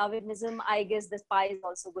digital Darwinism, I guess this pie is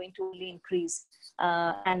also going to really increase,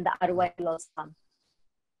 and the ROI will also come.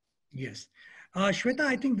 Yes. Shweta,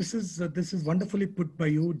 I think this is wonderfully put by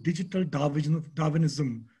you, digital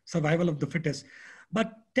Darwinism, survival of the fittest.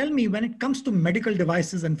 But tell me, when it comes to medical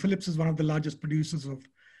devices, and Philips is one of the largest producers of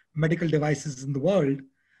medical devices in the world,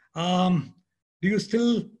 do you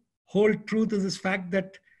still hold true to this fact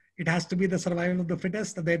that it has to be the survival of the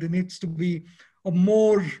fittest, that there needs to be a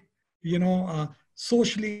more,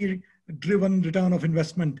 socially driven return of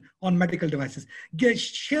investment on medical devices?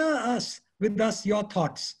 Share with us your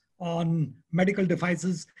thoughts on medical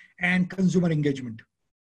devices and consumer engagement.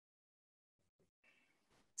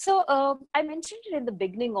 So I mentioned it in the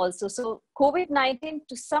beginning also. So COVID-19,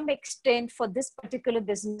 to some extent, for this particular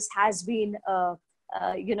business has been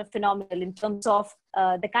phenomenal in terms of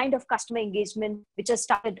the kind of customer engagement which has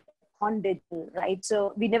started on digital, right?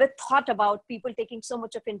 So we never thought about people taking so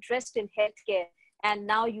much of interest in healthcare. And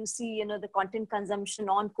now you see, the content consumption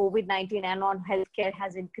on COVID-19 and on healthcare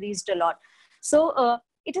has increased a lot. So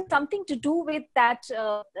it is something to do with that,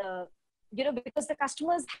 because the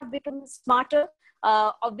customers have become smarter.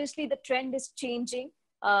 Obviously, the trend is changing.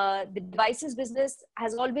 the devices business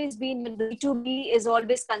has always been, the B2B is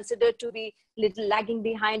always considered to be little lagging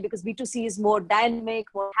behind, because B2C is more dynamic,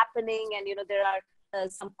 more happening, and there are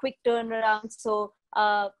some quick turnarounds. So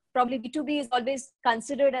probably B2B is always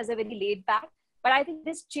considered as a very laid back. But I think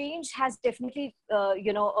this change has definitely,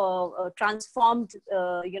 transformed,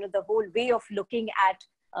 the whole way of looking at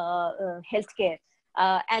healthcare,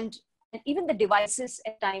 and even the devices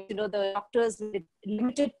at times. The doctors with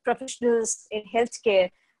limited professionals in healthcare,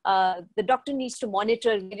 the doctor needs to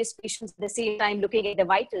monitor various patients at the same time, looking at the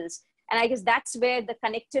vitals. And I guess that's where the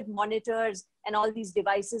connected monitors and all these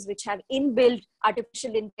devices which have inbuilt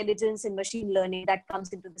artificial intelligence and machine learning, that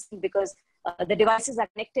comes into the scene, because the devices are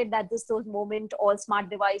connected at this moment, all smart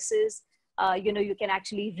devices. You can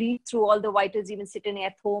actually read through all the vitals, even sitting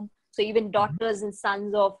at home. So even daughters and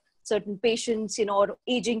sons of certain patients, or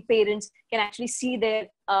aging parents, can actually see their,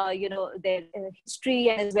 their history,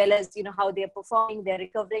 as well as, how they're performing, they're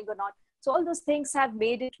recovering or not. So all those things have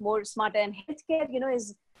made it more smarter. And healthcare,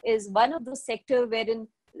 is one of those sectors wherein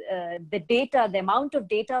the data, the amount of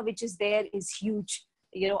data which is there is huge,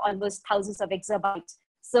 almost thousands of exabytes.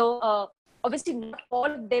 So obviously not all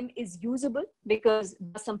of them is usable, because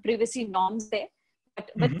there's some privacy norms there.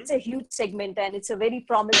 But it's a huge segment, and it's a very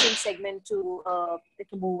promising segment to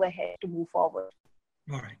move ahead, to move forward.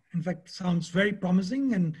 All right. In fact, sounds very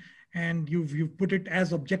promising, and you've put it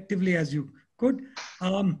as objectively as you could.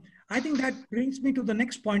 I think that brings me to the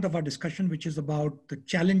next point of our discussion, which is about the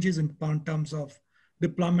challenges in terms of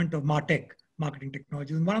deployment of MarTech, marketing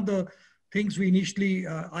technologies. And one of the things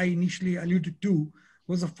I initially alluded to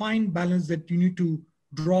was a fine balance that you need to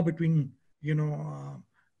draw between,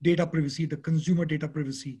 data privacy, the consumer data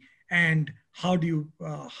privacy, and how do you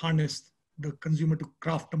harness the consumer to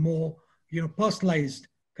craft a more, personalized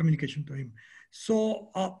communication to him. So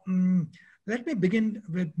let me begin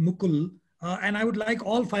with Mukul, and I would like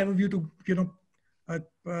all five of you to,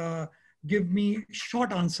 give me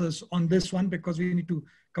short answers on this one, because we need to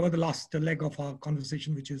cover the last leg of our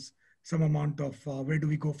conversation, which is some amount of where do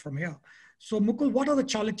we go from here. So Mukul, what are the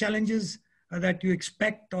challenges that you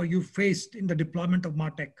expect or you faced in the deployment of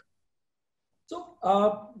MarTech? So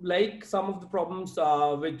like some of the problems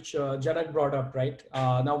which Janak brought up, right?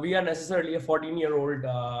 Now we are necessarily a 14-year-old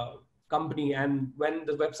company, and when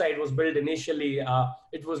the website was built initially,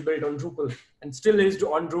 it was built on Drupal and still is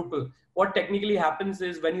on Drupal. What technically happens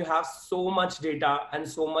is, when you have so much data and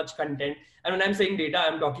so much content, and when I'm saying data,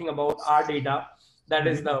 I'm talking about our data, that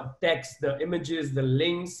is the text, the images, the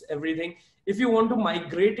links, everything. If you want to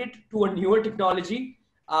migrate it to a newer technology,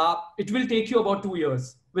 it will take you about 2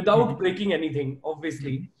 years without breaking anything,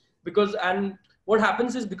 obviously. And what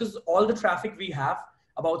happens is, because all the traffic we have,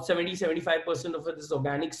 about 70-75% of it is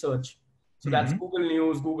organic search. So that's Google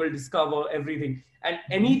News, Google Discover, everything. And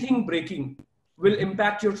anything breaking will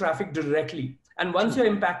impact your traffic directly. And once you're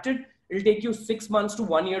impacted, it'll take you 6 months to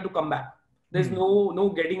 1 year to come back. There's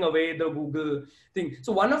no getting away the Google thing.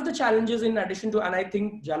 So one of the challenges, in addition to, and I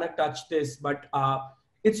think Janak touched this, but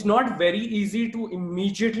it's not very easy to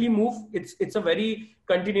immediately move. It's a very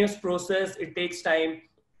continuous process. It takes time.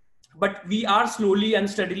 But we are slowly and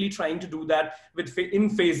steadily trying to do that in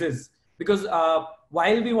phases, because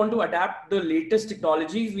while we want to adapt the latest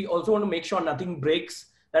technologies, we also want to make sure nothing breaks.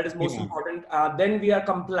 That is most important. Then we are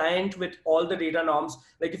compliant with all the data norms.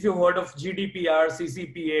 Like if you've heard of GDPR,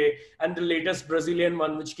 CCPA, and the latest Brazilian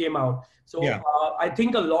one which came out. So I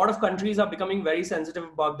think a lot of countries are becoming very sensitive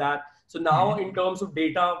about that. So now in terms of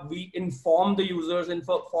data, we inform the users in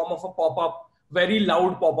form of a pop-up, very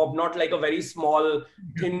loud pop-up, not like a very small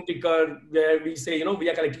thin ticker where we say, we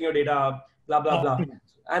are collecting your data, blah, blah, blah.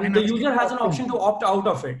 And the user has an option to opt out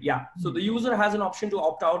of it. Yeah. So the user has an option to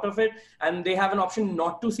opt out of it, and they have an option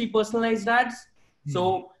not to see personalized ads.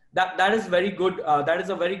 So that is very good. That is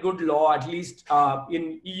a very good law, at least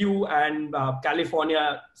in EU and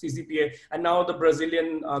California CCPA, and now the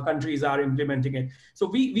Brazilian countries are implementing it. So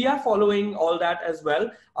we are following all that as well.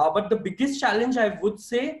 But the biggest challenge, I would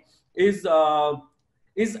say, is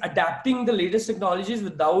adapting the latest technologies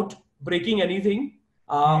without breaking anything.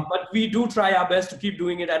 But we do try our best to keep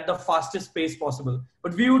doing it at the fastest pace possible.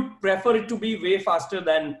 But we would prefer it to be way faster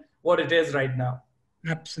than what it is right now.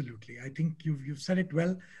 Absolutely. I think you've said it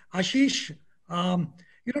well. Ashish,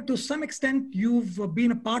 to some extent, you've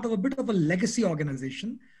been a part of a bit of a legacy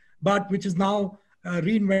organization, but which is now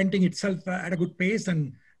reinventing itself at a good pace.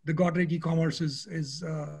 And the Godrej e-commerce is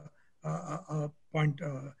a point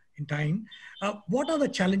in time. What are the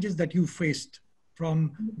challenges that you faced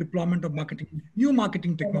from deployment of new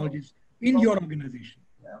marketing technologies in your organization?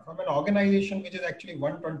 Yeah, from an organization which is actually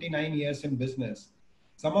 129 years in business,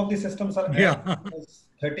 some of the systems are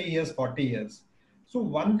 30 years, 40 years. So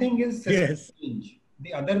one thing is system Yes. change.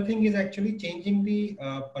 The other thing is actually changing the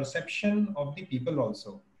perception of the people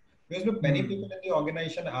also. Because look, many people in the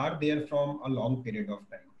organization are there from a long period of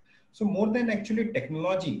time. So more than actually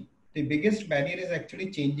technology, the biggest barrier is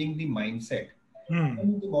actually changing the mindset.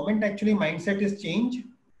 And the moment actually mindset is changed,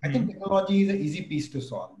 I think technology is an easy piece to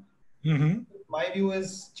solve. My view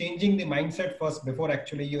is changing the mindset first before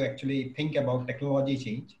actually you actually think about technology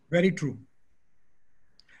change. Very true.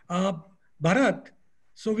 Bharat,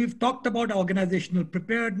 so we've talked about organizational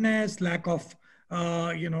preparedness, lack of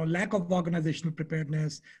organizational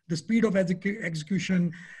preparedness, the speed of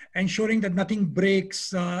execution, ensuring that nothing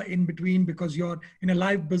breaks in between because you're in a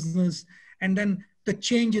live business, and then the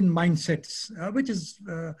change in mindsets, which is,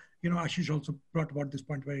 Ashish also brought about this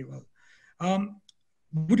point very well.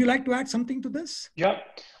 Would you like to add something to this? Yeah,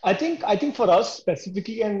 I think for us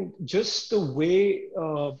specifically, and just the way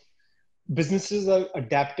businesses are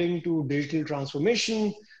adapting to digital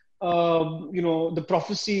transformation, the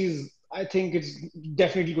prophecies, I think it's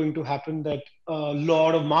definitely going to happen that a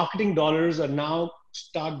lot of marketing dollars are now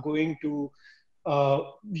start going to,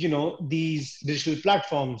 these digital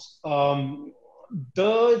platforms.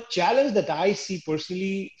 The challenge that I see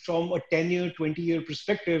personally from a 10-year, 20-year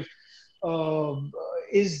perspective uh,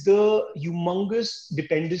 is the humongous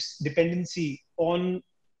dependency on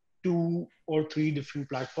 2 or 3 different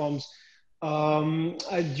platforms.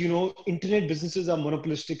 Internet businesses are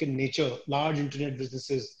monopolistic in nature, large internet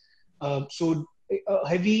businesses. So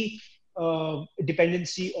heavy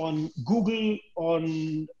dependency on Google,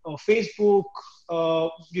 on Facebook,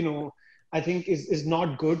 I think is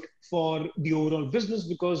not good for the overall business,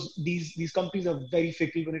 because these companies are very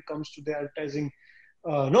fickle when it comes to their advertising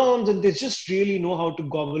norms, and they just really know how to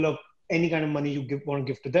gobble up any kind of money you want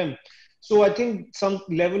to give to them. So I think some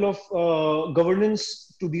level of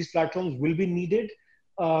governance to these platforms will be needed,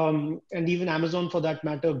 and even Amazon, for that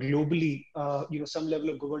matter, globally, some level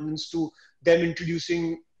of governance to them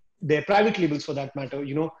introducing their private labels, for that matter.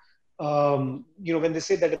 When they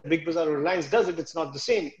say that a Big Bazaar or Reliance does it, it's not the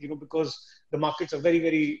same, because the markets are very,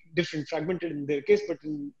 very different, fragmented in their case. But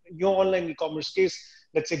in your online e-commerce case,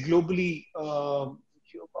 let's say globally, a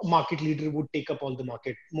market leader would take up all the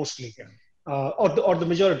market mostly, or the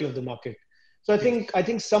majority of the market. So I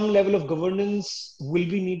think some level of governance will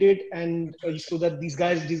be needed, and so that these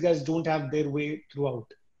guys don't have their way throughout.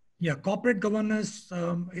 Yeah, corporate governance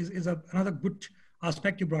is another good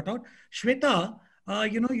aspect you brought out. Shweta,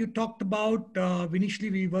 you talked about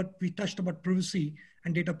initially we touched about privacy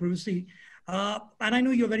and data privacy, and I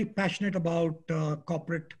know you're very passionate about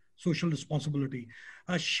corporate social responsibility.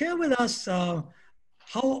 Share with us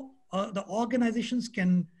how the organizations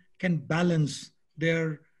can balance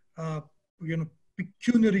their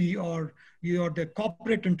pecuniary or their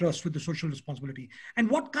corporate interest with the social responsibility, and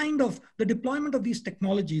what kind of the deployment of these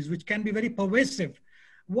technologies, which can be very pervasive,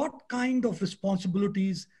 what kind of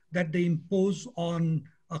responsibilities that they impose on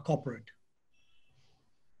a corporate.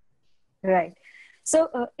 Right.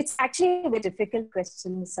 So it's actually a very difficult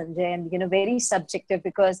question, Sanjay, and very subjective,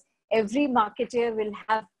 because every marketer will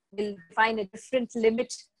find a different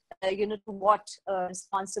limit, to what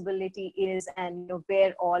responsibility is, and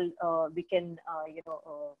where all we can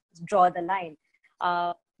draw the line.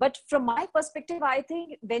 But from my perspective, I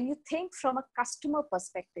think when you think from a customer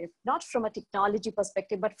perspective, not from a technology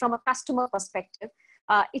perspective, but from a customer perspective,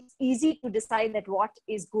 it's easy to decide that what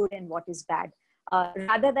is good and what is bad.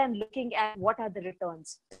 Rather than looking at what are the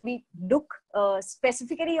returns. We look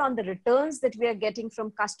specifically on the returns that we are getting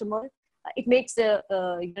from customers. It makes the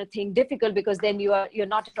thing difficult, because then you're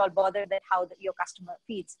not at all bothered at how your customer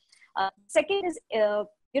feels. Second is to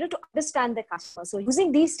understand the customer. So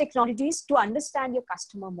using these technologies to understand your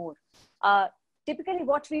customer more. Typically,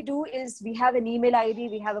 what we do is we have an email ID,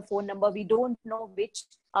 we have a phone number. We don't know which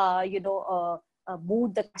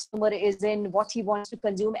mood the customer is in, what he wants to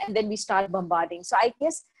consume, and then we start bombarding. So I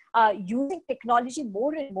guess using technology,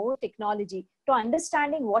 more and more technology, to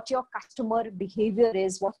understanding what your customer behavior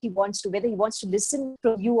is, what he wants to, whether he wants to listen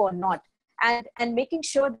to you or not, and making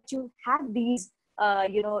sure that you have these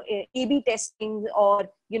A/B testing, or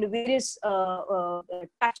various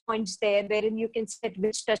touch points there, wherein you can set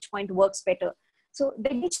which touch point works better. So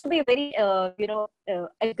there needs to be a very,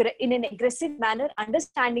 in an aggressive manner,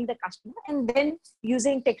 understanding the customer, and then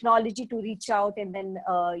using technology to reach out, and then,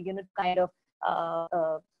 kind of,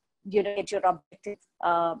 get your objective,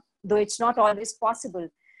 though it's not always possible.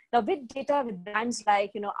 Now, with data, with brands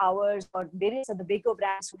like, ours, or various other bigger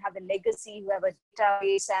brands who have a legacy, who have a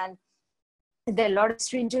database, and there are a lot of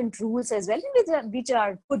stringent rules as well, which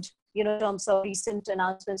are good, in terms of recent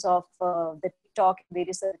announcements of the TikTok and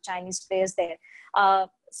various other Chinese players there.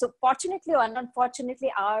 so fortunately or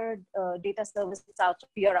unfortunately, our data service is out of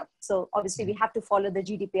Europe. So obviously we have to follow the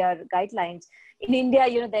GDPR guidelines. In India,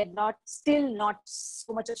 they're still not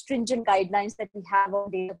so much of stringent guidelines that we have on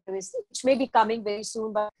data privacy, which may be coming very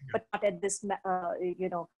soon, but not at this,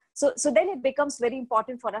 So then it becomes very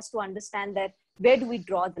important for us to understand that where do we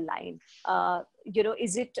draw the line?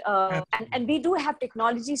 Is it, and we do have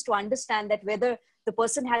technologies to understand that whether the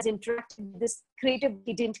person has interacted with this creative,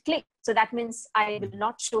 he didn't click. So that means I will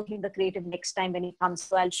not show him the creative next time when he comes.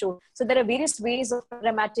 So I'll show. So there are various ways of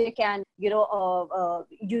programmatic and,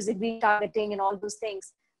 using retargeting and all those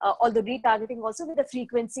things. All the retargeting also with the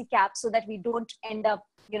frequency cap so that we don't end up,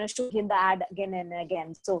 showing him the ad again and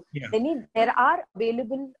again. So there are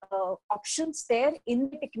available options there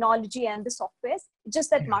in the technology and the softwares,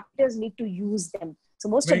 just that marketers need to use them. So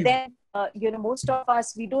most of them, most of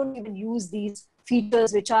us, we don't even use these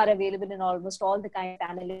features which are available in almost all the kind of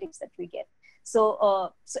analytics that we get.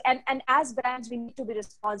 So, and as brands, we need to be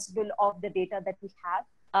responsible of the data that we have,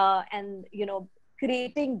 and,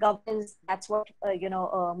 creating governance, that's what,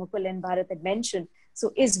 Mukul and Bharat had mentioned.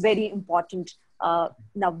 So is very important.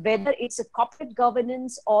 Now, whether it's a corporate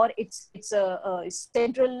governance or it's a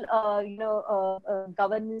central,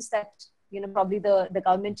 governance that, probably the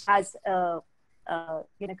government has,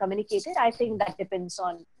 communicated, I think that depends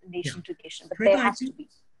on nation to nation, but there has to be.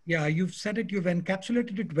 Yeah, you've said it, you've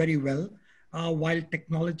encapsulated it very well. While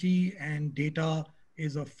technology and data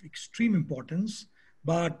is of extreme importance,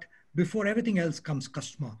 but before everything else comes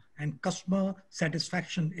customer, and customer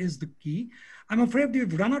satisfaction is the key. I'm afraid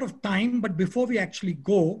we've run out of time, but before we actually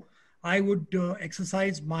go, I would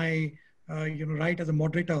exercise my right as a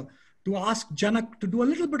moderator to ask Janak to do a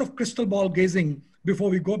little bit of crystal ball gazing before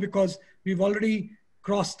we go, because we've already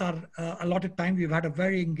crossed our allotted time. We've had a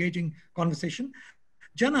very engaging conversation.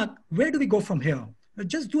 Janak, where do we go from here?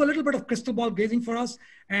 Just do a little bit of crystal ball gazing for us.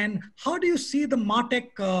 And how do you see the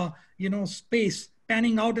MarTech, space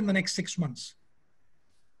panning out in the next 6 months?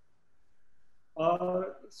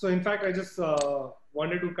 So in fact, I just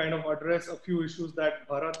wanted to kind of address a few issues that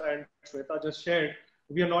Bharat and Shweta just shared.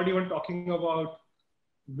 We are not even talking about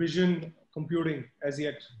vision computing as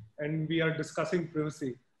yet, and we are discussing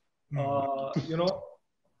privacy. All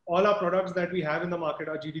our products that we have in the market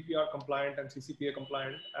are GDPR compliant and CCPA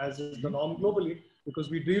compliant, as is the norm globally, because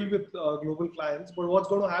we deal with global clients. But what's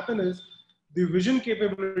going to happen is the vision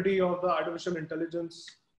capability of the artificial intelligence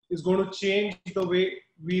is going to change the way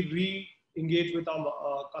we re-engage with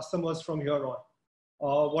our customers from here on.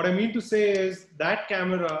 What I mean to say is that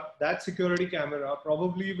camera, that security camera,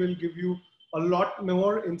 probably will give you a lot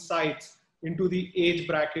more insights into the age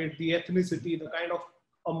bracket, the ethnicity, the kind of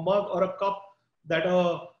a mug or a cup that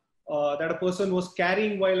a person was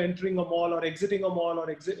carrying while entering a mall or exiting a mall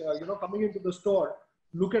or coming into the store.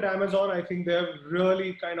 Look at Amazon. I think they've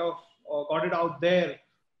really kind of got it out there,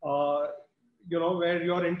 where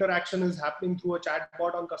your interaction is happening through a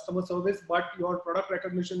chatbot on customer service, but your product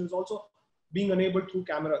recognition is also being enabled through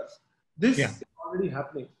cameras. This is already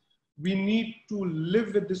happening. We need to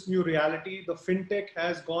live with this new reality. The fintech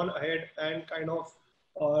has gone ahead and kind of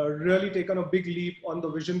really taken a big leap on the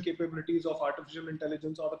vision capabilities of artificial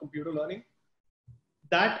intelligence or the computer learning.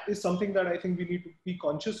 That is something that I think we need to be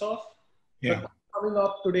conscious of. Yeah. Coming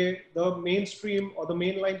up today, the mainstream or the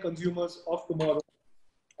mainline consumers of tomorrow,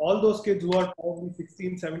 all those kids who are probably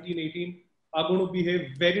 16, 17, 18 are going to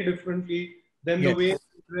behave very differently than the way we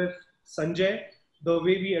addressed Sanjay, the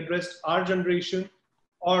way we addressed our generation,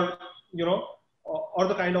 or or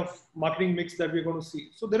the kind of marketing mix that we're going to see.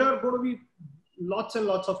 So there are going to be lots and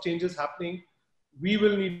lots of changes happening. We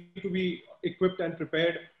will need to be equipped and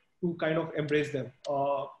prepared to kind of embrace them.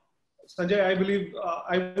 Sanjay, I believe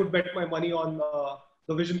I would bet my money on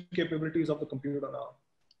the vision capabilities of the computer now.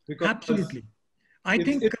 Absolutely. I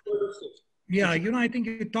think, I think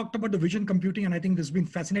you talked about the vision computing, and I think this has been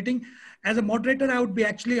fascinating. As a moderator, I would be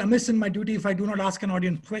actually amiss in my duty if I do not ask an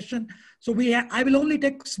audience question. So I will only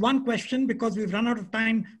take one question because we've run out of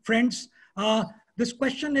time, friends. This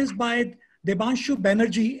question is by Debanshu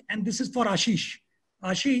Banerjee, and this is for Ashish.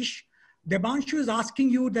 Ashish, Debanshu is asking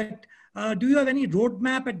you that, do you have any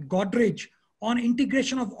roadmap at Godrej on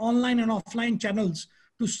integration of online and offline channels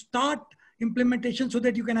to start implementation so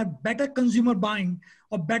that you can have better consumer buying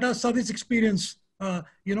or better service experience? So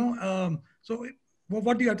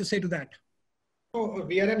what do you have to say to that? So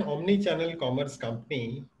we are an omni-channel commerce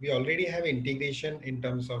company. We already have integration in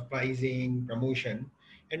terms of pricing, promotion,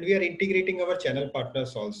 and we are integrating our channel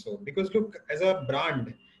partners also. Because look, as a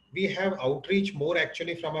brand, we have outreach more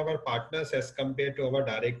actually from our partners as compared to our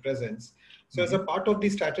direct presence. So as a part of the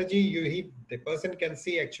strategy, the person can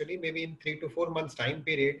see actually maybe in 3 to 4 months time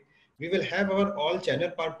period, we will have our all channel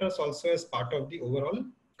partners also as part of the overall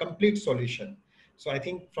complete solution. So I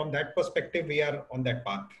think from that perspective, we are on that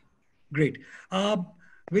path. Great.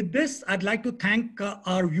 With this, I'd like to thank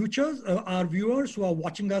our viewers who are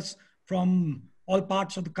watching us from all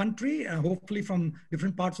parts of the country, hopefully from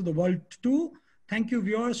different parts of the world too. Thank you,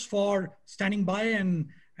 viewers, for standing by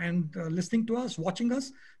and listening to us, watching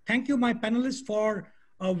us. Thank you, my panelists, for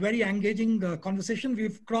a very engaging conversation.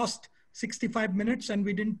 We've crossed 65 minutes and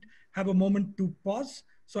we didn't have a moment to pause.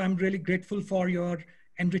 So I'm really grateful for your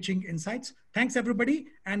enriching insights. Thanks, everybody,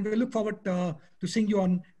 and we look forward to seeing you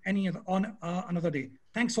on another day.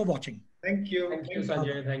 Thanks for watching. Thank you. Thank you,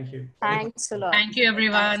 Sanjay. Thank you. Thanks a lot. Thank you,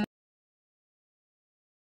 everyone.